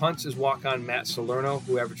 Returning punts is walk-on Matt Salerno,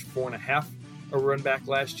 who averaged 4.5 a run back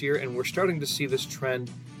last year, and we're starting to see this trend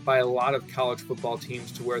by a lot of college football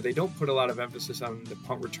teams to where they don't put a lot of emphasis on the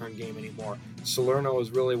punt return game anymore. Salerno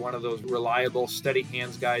is really one of those reliable, steady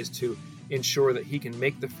hands guys to ensure that he can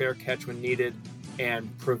make the fair catch when needed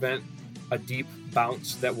and prevent a deep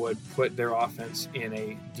bounce that would put their offense in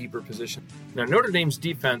a deeper position. Now, Notre Dame's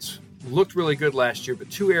defense looked really good last year, but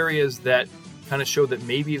 2 areas that kind of showed that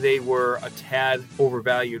maybe they were a tad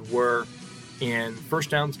overvalued were in first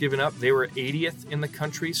downs given up. They were 80th in the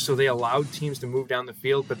country, so they allowed teams to move down the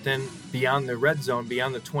field, but then beyond the red zone,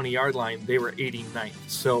 beyond the 20-yard line, they were 89th.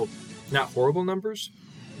 So not horrible numbers,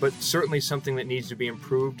 but certainly something that needs to be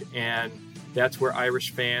improved, and that's where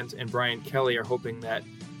Irish fans and Brian Kelly are hoping that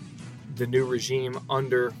the new regime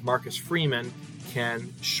under Marcus Freeman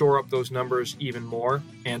can shore up those numbers even more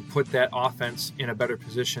and put that offense in a better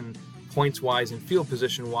position points-wise and field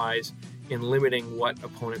position-wise in limiting what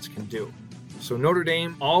opponents can do. So Notre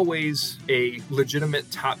Dame, always a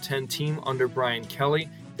legitimate top 10 team under Brian Kelly.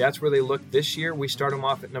 That's where they look this year. We start them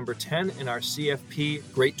off at number 10 in our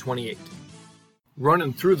CFP Great 28.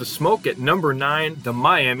 Running through the smoke at number 9, the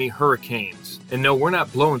Miami Hurricanes. And no, we're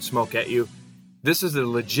not blowing smoke at you. This is a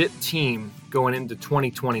legit team going into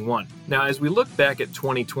 2021. Now, as we look back at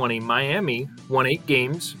 2020, Miami won 8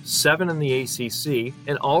 games, 7 in the ACC,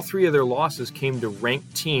 and all 3 of their losses came to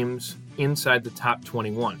ranked teams inside the top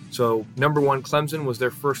 21. So, number 1, Clemson was their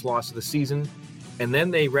first loss of the season, and then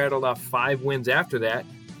they rattled off 5 wins after that,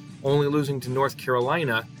 only losing to North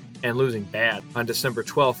Carolina and losing bad on December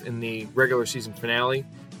 12th in the regular season finale.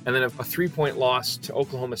 And then a 3-point loss to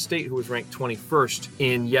Oklahoma State, who was ranked 21st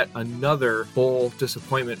in yet another bowl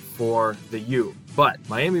disappointment for the U. But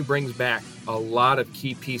Miami brings back a lot of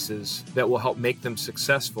key pieces that will help make them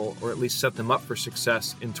successful, or at least set them up for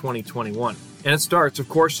success in 2021. And it starts, of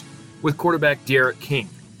course, with quarterback Derek King.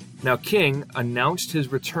 Now, King announced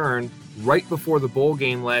his return right before the bowl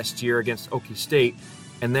game last year against Okie State,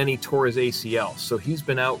 and then he tore his ACL. So he's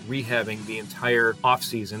been out rehabbing the entire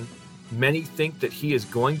offseason. Many think that he is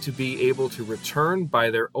going to be able to return by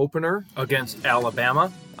their opener against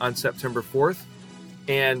Alabama on September 4th.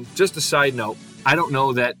 And just a side note, I don't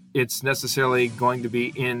know that it's necessarily going to be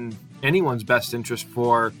in anyone's best interest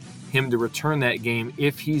for him to return that game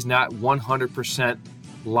if he's not 100%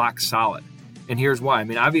 lock solid. And here's why. I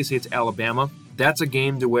mean, obviously it's Alabama. That's a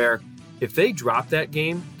game to where If they drop that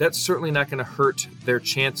game, that's certainly not going to hurt their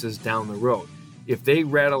chances down the road. If they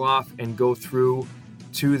rattle off and go through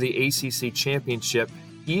to the ACC championship,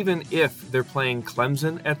 even if they're playing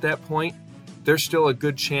Clemson at that point, there's still a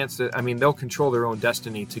good chance that, they'll control their own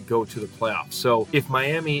destiny to go to the playoffs. So if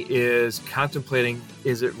Miami is contemplating,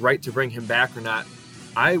 is it right to bring him back or not,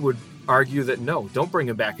 I would argue that no, don't bring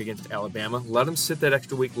him back against Alabama. Let him sit that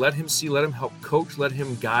extra week. Let him see, let him help coach, let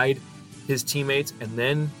him guide his teammates, and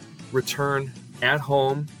then return at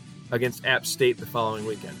home against App State the following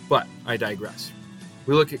weekend. But I digress.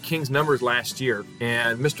 We look at King's numbers last year,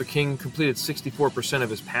 and Mr. King completed 64% of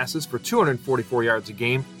his passes for 244 yards a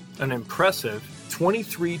game, an impressive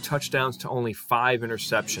 23 touchdowns to only 5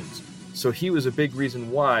 interceptions. So he was a big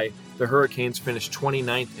reason why the Hurricanes finished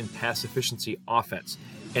 29th in pass efficiency offense.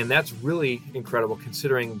 And that's really incredible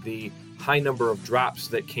considering the high number of drops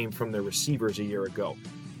that came from their receivers a year ago.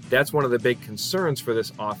 That's one of the big concerns for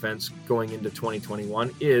this offense going into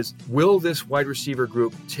 2021 is, will this wide receiver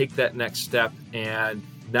group take that next step and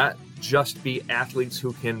not just be athletes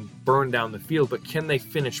who can burn down the field, but can they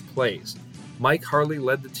finish plays? Mike Harley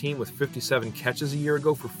led the team with 57 catches a year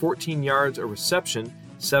ago for 14 yards a reception,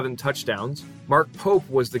 7 touchdowns. Mark Pope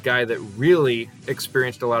was the guy that really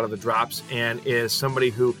experienced a lot of the drops and is somebody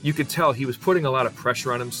who you could tell he was putting a lot of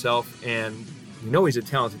pressure on himself, and he's a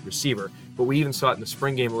talented receiver. But we even saw it in the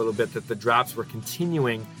spring game a little bit that the drops were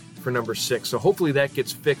continuing for number 6. So hopefully that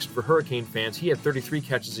gets fixed for Hurricane fans. He had 33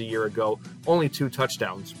 catches a year ago, only 2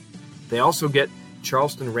 touchdowns. They also get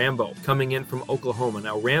Charleston Rambo coming in from Oklahoma.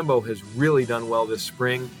 Now Rambo has really done well this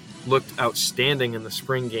spring, looked outstanding in the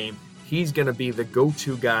spring game. He's going to be the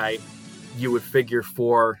go-to guy, you would figure,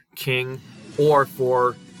 for King or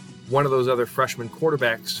for one of those other freshman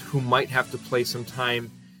quarterbacks who might have to play some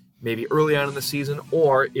time maybe early on in the season,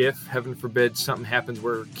 or if, heaven forbid, something happens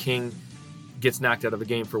where King gets knocked out of a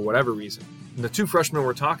game for whatever reason. And the 2 freshmen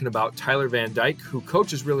we're talking about, Tyler Van Dyke, who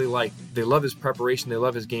coaches really like. They love his preparation. They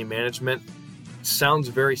love his game management. Sounds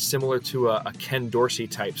very similar to a Ken Dorsey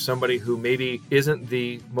type, somebody who maybe isn't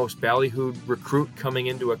the most ballyhooed recruit coming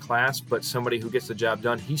into a class, but somebody who gets the job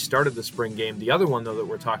done. He started the spring game. The other one, though, that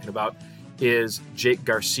we're talking about is Jake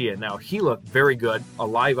Garcia. Now, he looked very good, a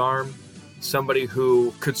live arm, somebody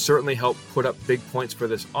who could certainly help put up big points for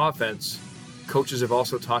this offense. Coaches have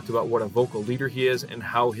also talked about what a vocal leader he is and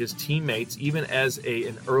how his teammates, even as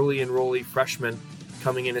an early enrollee freshman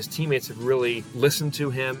coming in, his teammates have really listened to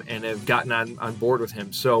him and have gotten on board with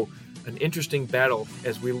him. So an interesting battle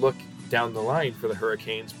as we look down the line for the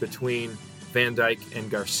Hurricanes between Van Dyke and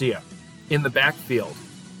Garcia. In the backfield,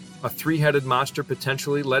 a 3-headed monster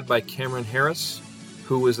potentially led by Cameron Harris,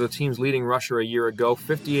 who was the team's leading rusher a year ago,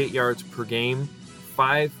 58 yards per game,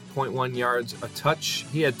 5.1 yards a touch.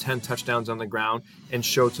 He had 10 touchdowns on the ground and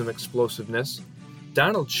showed some explosiveness.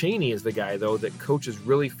 Donald Chaney is the guy, though, that coaches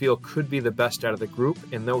really feel could be the best out of the group.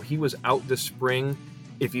 And though he was out this spring,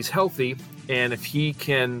 if he's healthy and if he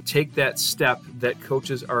can take that step that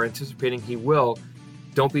coaches are anticipating he will,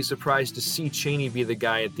 don't be surprised to see Chaney be the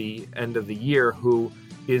guy at the end of the year who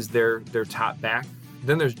is their top back.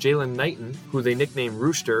 Then there's Jalen Knighton, who they nickname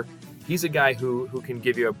Rooster. He's a guy who can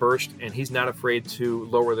give you a burst, and he's not afraid to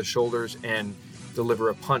lower the shoulders and deliver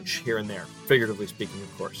a punch here and there, figuratively speaking,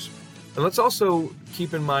 of course. And let's also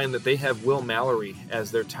keep in mind that they have Will Mallory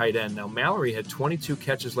as their tight end. Now, Mallory had 22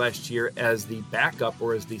 catches last year as the backup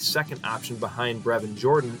or as the second option behind Brevin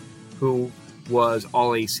Jordan, who was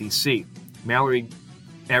all ACC. Mallory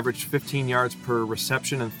averaged 15 yards per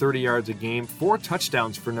reception and 30 yards a game, 4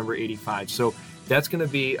 touchdowns for number 85. So that's going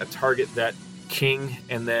to be a target that King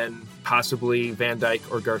and then possibly Van Dyke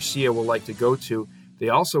or Garcia will like to go to. They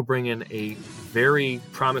also bring in a very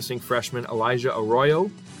promising freshman, Elijah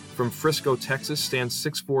Arroyo from Frisco, Texas, stands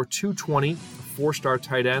 6'4", 220, a 4-star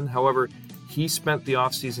tight end. However, he spent the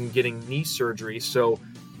offseason getting knee surgery, so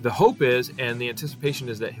the hope is and the anticipation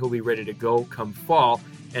is that he'll be ready to go come fall,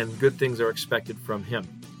 and good things are expected from him.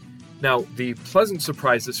 Now, the pleasant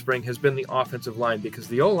surprise this spring has been the offensive line, because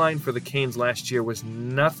the O-line for the Canes last year was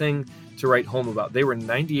nothing to write home about. They were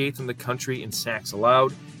 98th in the country in sacks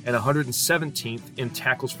allowed and 117th in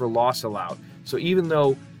tackles for loss allowed. So even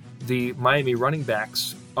though the Miami running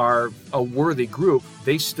backs are a worthy group,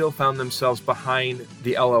 they still found themselves behind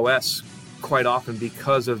the LOS quite often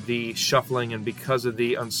because of the shuffling and because of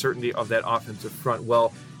the uncertainty of that offensive front.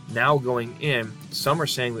 Well, now going in, some are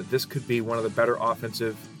saying that this could be one of the better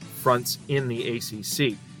offensive fronts in the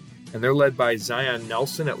ACC. And they're led by Zion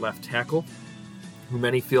Nelson at left tackle, who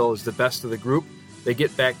many feel is the best of the group. They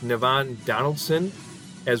get back Nevon Donaldson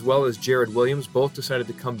as well as Jared Williams. Both decided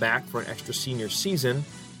to come back for an extra senior season.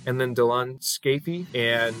 and then Delon Scafie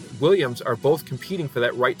and Williams are both competing for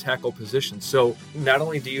that right tackle position. So not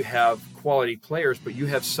only do you have quality players, but you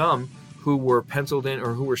have some who were penciled in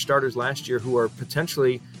or who were starters last year who are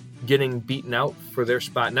potentially getting beaten out for their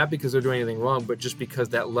spot, not because they're doing anything wrong, but just because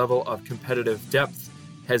that level of competitive depth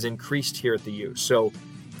has increased here at the U. So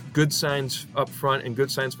good signs up front and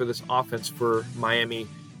good signs for this offense for Miami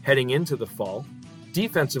heading into the fall.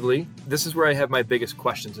 Defensively, this is where I have my biggest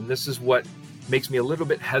questions, and this is what makes me a little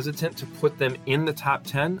bit hesitant to put them in the top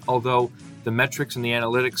 10, although the metrics and the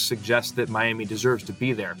analytics suggest that Miami deserves to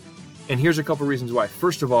be there. And here's a couple reasons why.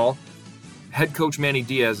 First of all, head coach Manny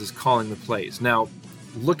Diaz is calling the plays. Now,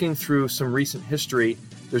 looking through some recent history,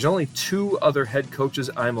 there's only 2 other head coaches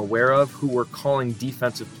I'm aware of who were calling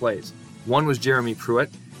defensive plays. One was Jeremy Pruitt,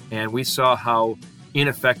 and we saw how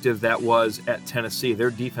ineffective that was at Tennessee.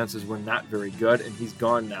 Their defenses were not very good, and he's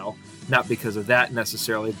gone now. Not because of that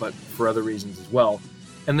necessarily, but for other reasons as well.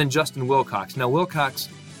 And then Justin Wilcox. Now, Wilcox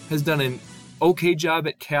has done an okay job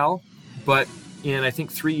at Cal, but in, I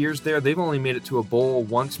think, 3 years there, they've only made it to a bowl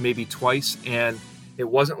once, maybe twice, and it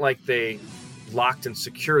wasn't like they locked and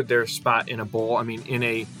secured their spot in a bowl. I mean, in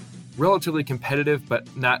a relatively competitive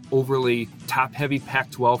but not overly top-heavy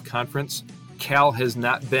Pac-12 conference, Cal has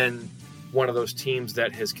not been one of those teams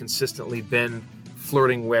that has consistently been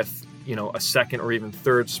flirting with, a second or even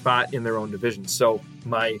third spot in their own division. So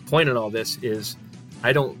my point in all this is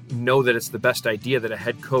I don't know that it's the best idea that a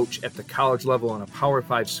head coach at the college level in a Power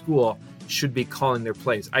 5 school should be calling their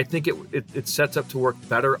plays. I think it sets up to work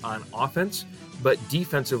better on offense, but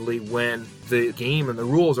defensively, when the game and the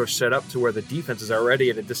rules are set up to where the defense is already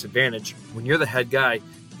at a disadvantage, when you're the head guy,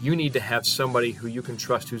 you need to have somebody who you can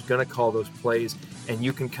trust who's going to call those plays, and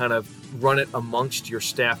you can kind of run it amongst your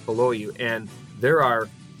staff below you. And there are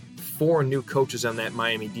 4 new coaches on that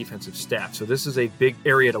Miami defensive staff, so this is a big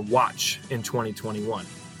area to watch in 2021.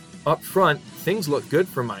 Up front, things look good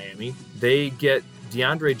for Miami. They get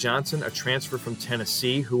DeAndre Johnson, a transfer from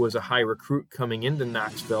Tennessee, who was a high recruit coming into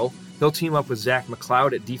Knoxville. They'll team up with Zach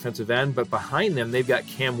McLeod at defensive end, but behind them, they've got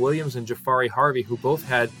Cam Williams and Jafari Harvey, who both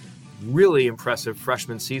had really impressive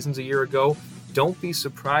freshman seasons a year ago. Don't be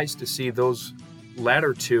surprised to see those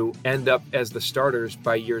latter 2 end up as the starters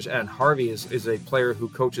by year's end. Harvey is a player who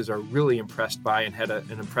coaches are really impressed by and had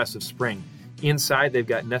an impressive spring. Inside, they've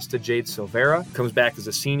got Nesta Jade Silvera, comes back as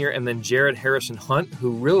a senior, and then Jared Harrison Hunt,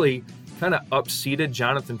 who really kind of upseated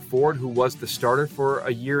Jonathan Ford, who was the starter for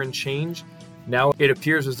a year and change. Now it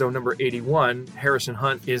appears as though number 81, Harrison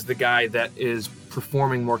Hunt, is the guy that is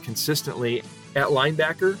performing more consistently at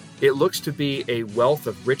linebacker. It looks to be a wealth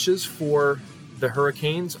of riches for the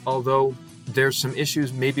Hurricanes, although there's some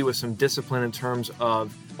issues maybe with some discipline in terms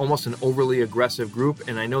of almost an overly aggressive group,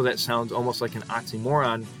 and I know that sounds almost like an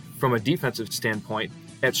oxymoron from a defensive standpoint.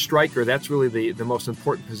 At striker, that's really the most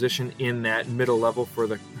important position in that middle level for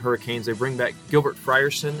the Hurricanes. They bring back Gilbert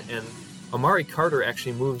Frierson, and Amari Carter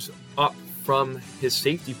actually moves up from his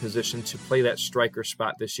safety position to play that striker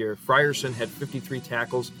spot this year. Frierson had 53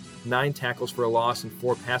 tackles, 9 tackles for a loss, and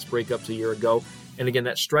 4 pass breakups a year ago. And again,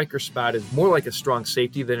 that striker spot is more like a strong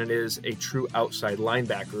safety than it is a true outside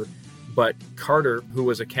linebacker. But Carter, who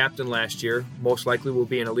was a captain last year, most likely will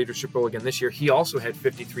be in a leadership role again this year. He also had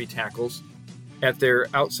 53 tackles. At their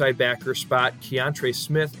outside backer spot, Keontre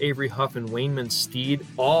Smith, Avery Huff, and Wayman Steed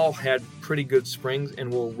all had pretty good springs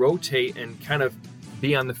and will rotate and kind of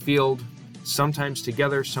be on the field sometimes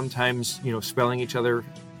together, sometimes, spelling each other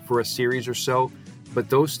for a series or so. But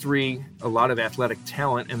those 3, a lot of athletic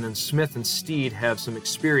talent, and then Smith and Steed have some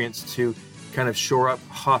experience to kind of shore up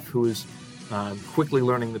Huff, who is quickly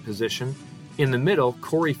learning the position. In the middle,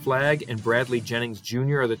 Corey Flagg and Bradley Jennings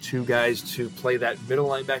Jr. are the 2 guys to play that middle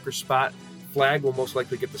linebacker spot. Flagg will most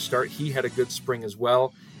likely get the start. He had a good spring as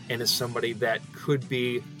well, and is somebody that could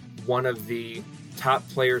be one of the top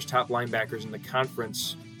players, top linebackers in the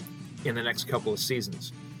conference in the next couple of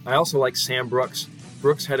seasons. I also like Sam Brooks.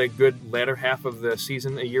 Brooks had a good latter half of the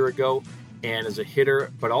season a year ago, and as a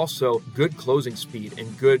hitter, but also good closing speed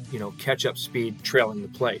and good, catch-up speed trailing the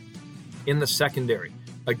play. In the secondary,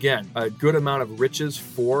 again, a good amount of riches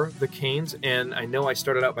for the Canes, and I know I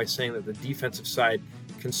started out by saying that the defensive side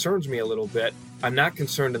concerns me a little bit. I'm not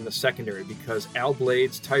concerned in the secondary because Al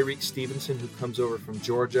Blades, Tyreek Stevenson, who comes over from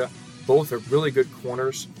Georgia, both are really good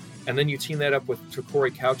corners. And then you team that up with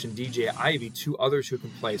Corey Couch and DJ Ivey, 2 others who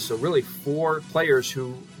can play. So really 4 players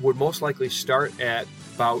who would most likely start at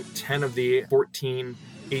about 10 of the 14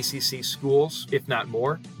 ACC schools, if not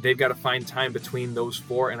more. They've got to find time between those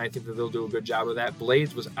 4, and I think that they'll do a good job of that.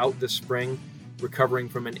 Blades was out this spring, recovering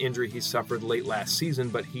from an injury he suffered late last season,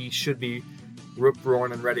 but he should be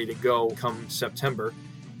rip-roaring and ready to go come September.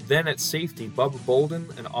 Then at safety, Bubba Bolden,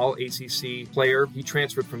 an all-ACC player. He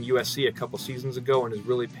transferred from USC a couple seasons ago and has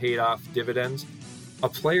really paid off dividends. A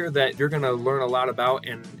player that you're going to learn a lot about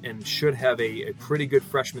and should have a pretty good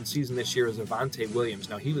freshman season this year is Avante Williams.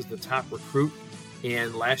 Now, he was the top recruit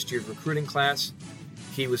in last year's recruiting class.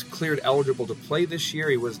 He was cleared eligible to play this year.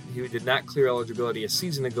 He did not clear eligibility a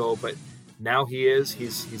season ago, but now he is.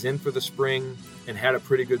 He's in for the spring and had a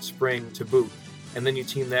pretty good spring to boot. And then you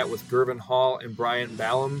team that with Gervin Hall and Brian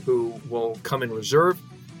Ballum, who will come in reserve.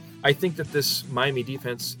 I think that this Miami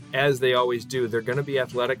defense, as they always do, they're going to be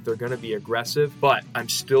athletic, they're going to be aggressive, but I'm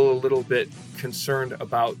still a little bit concerned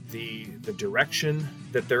about the direction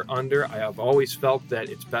that they're under. I have always felt that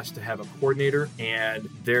it's best to have a coordinator, and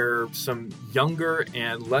there are some younger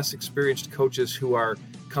and less experienced coaches who are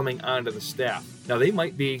coming onto the staff. Now, they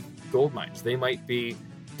might be gold mines, they might be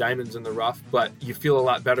diamonds in the rough, but you feel a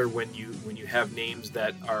lot better when you have names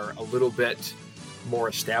that are a little bit more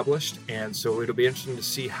established. And so it'll be interesting to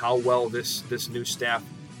see how well this new staff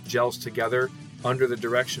gels together under the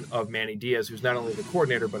direction of Manny Diaz, who's not only the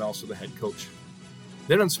coordinator but also the head coach.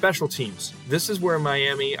 Then on special teams, this is where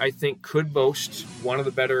Miami, I think, could boast one of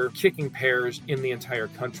the better kicking pairs in the entire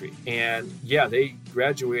country. And yeah, they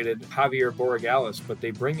graduated Javier Borregales, but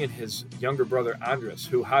they bring in his younger brother, Andres,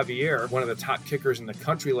 who Javier, one of the top kickers in the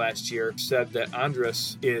country last year, said that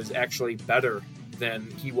Andres is actually better than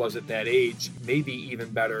he was at that age, maybe even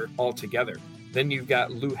better altogether. Then you've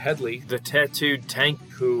got Lou Headley, the tattooed tank,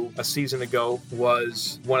 who a season ago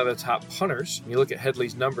was one of the top punters. You look at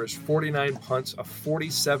Headley's numbers, 49 punts, a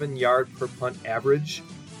 47-yard per punt average,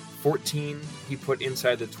 14 he put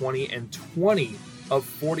inside the 20, and 20 of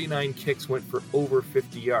 49 kicks went for over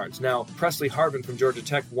 50 yards. Now, Presley Harvin from Georgia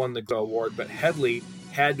Tech won the award, but Headley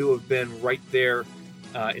had to have been right there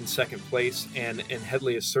in second place, and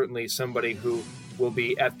Headley is certainly somebody who will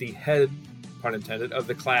be at the head, pun intended, of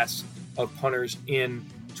the class of punters in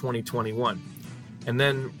 2021. And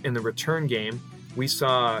then in the return game, we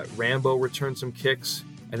saw Rambo return some kicks.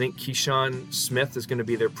 I think Keyshawn Smith is going to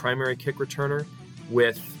be their primary kick returner,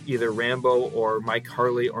 with either Rambo or Mike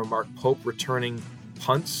Harley or Mark Pope returning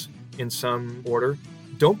punts in some order.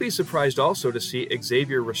 Don't be surprised also to see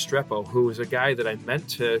Xavier Restrepo, who is a guy that I meant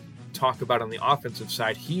to talk about on the offensive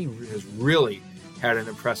side. He has really had an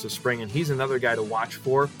impressive spring, and he's another guy to watch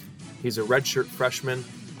for. He's a redshirt freshman.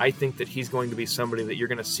 I think that he's going to be somebody that you're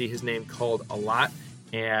going to see his name called a lot,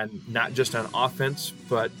 and not just on offense,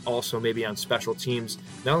 but also maybe on special teams.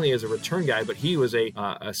 Not only as a return guy, but he was a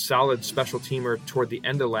solid special teamer toward the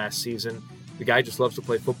end of last season. The guy just loves to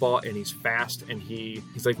play football, and he's fast, and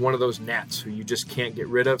he's like one of those gnats who you just can't get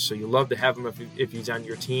rid of, so you love to have him if he's on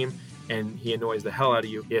your team, and he annoys the hell out of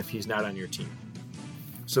you if he's not on your team.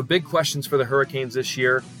 So big questions for the Hurricanes this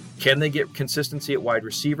year. Can they get consistency at wide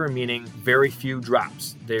receiver, meaning very few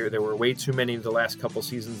drops? There were way too many the last couple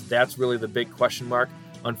seasons. That's really the big question mark.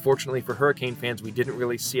 Unfortunately for Hurricane fans, we didn't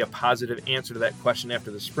really see a positive answer to that question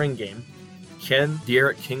after the spring game. Can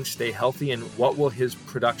De'Aaron King stay healthy, and what will his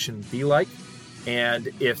production be like? And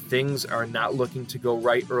if things are not looking to go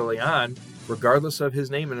right early on, regardless of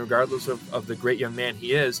his name and regardless of the great young man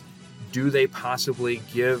he is, do they possibly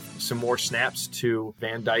give some more snaps to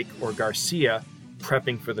Van Dyke or Garcia,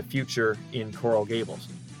 prepping for the future in Coral Gables?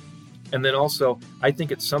 And then also, I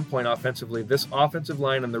think at some point offensively, this offensive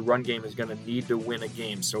line and the run game is going to need to win a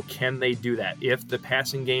game. So can they do that? If the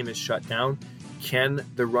passing game is shut down, can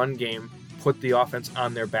the run game put the offense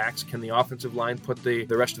on their backs? Can the offensive line put the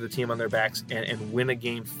rest of the team on their backs and win a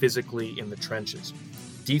game physically in the trenches?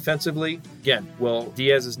 Defensively, again, will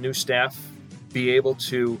Diaz's new staff be able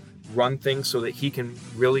to run things so that he can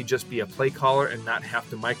really just be a play caller and not have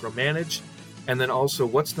to micromanage? And then also,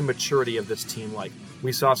 what's the maturity of this team like?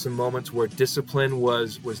 We saw some moments where discipline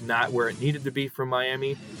was not where it needed to be for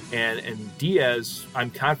Miami, and Diaz,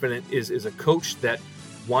 I'm confident, is a coach that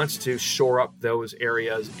wants to shore up those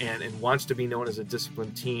areas and wants to be known as a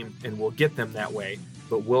disciplined team, and will get them that way.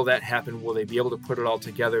 But will that happen? Will they be able to put it all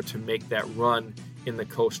together to make that run in the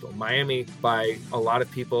Coastal? Miami, by a lot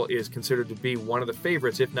of people, is considered to be one of the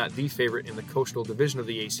favorites, if not the favorite, in the Coastal Division of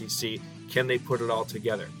the ACC. Can they put it all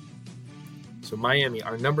together? So Miami,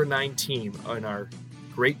 our number 9 team in our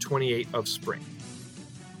Great 28 of spring.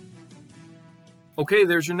 Okay,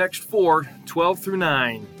 there's your next 4, 12 through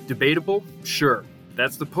 9. Debatable? Sure.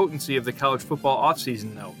 That's the potency of the college football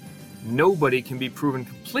offseason, though. Nobody can be proven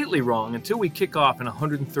completely wrong until we kick off in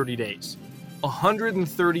 130 days.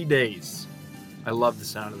 130 days. I love the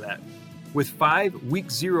sound of that. With 5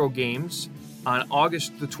 Week 0 games on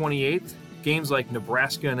August the 28th, games like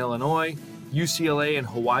Nebraska and Illinois, UCLA and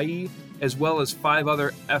Hawaii, as well as 5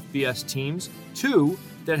 other FBS teams, 2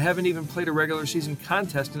 that haven't even played a regular season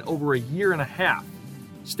contest in over a year and a half.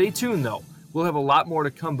 Stay tuned, though. We'll have a lot more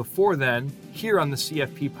to come before then here on the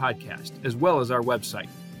CFP podcast, as well as our website.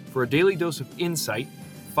 For a daily dose of insight,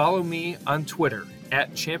 follow me on Twitter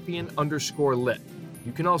at champion_lit.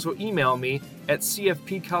 You can also email me at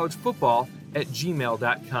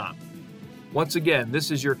cfpcollegefootball@gmail.com. Once again,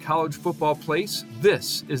 this is your college football place.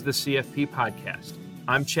 This is the CFP podcast.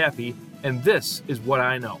 I'm Chappie, and this is what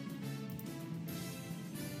I know.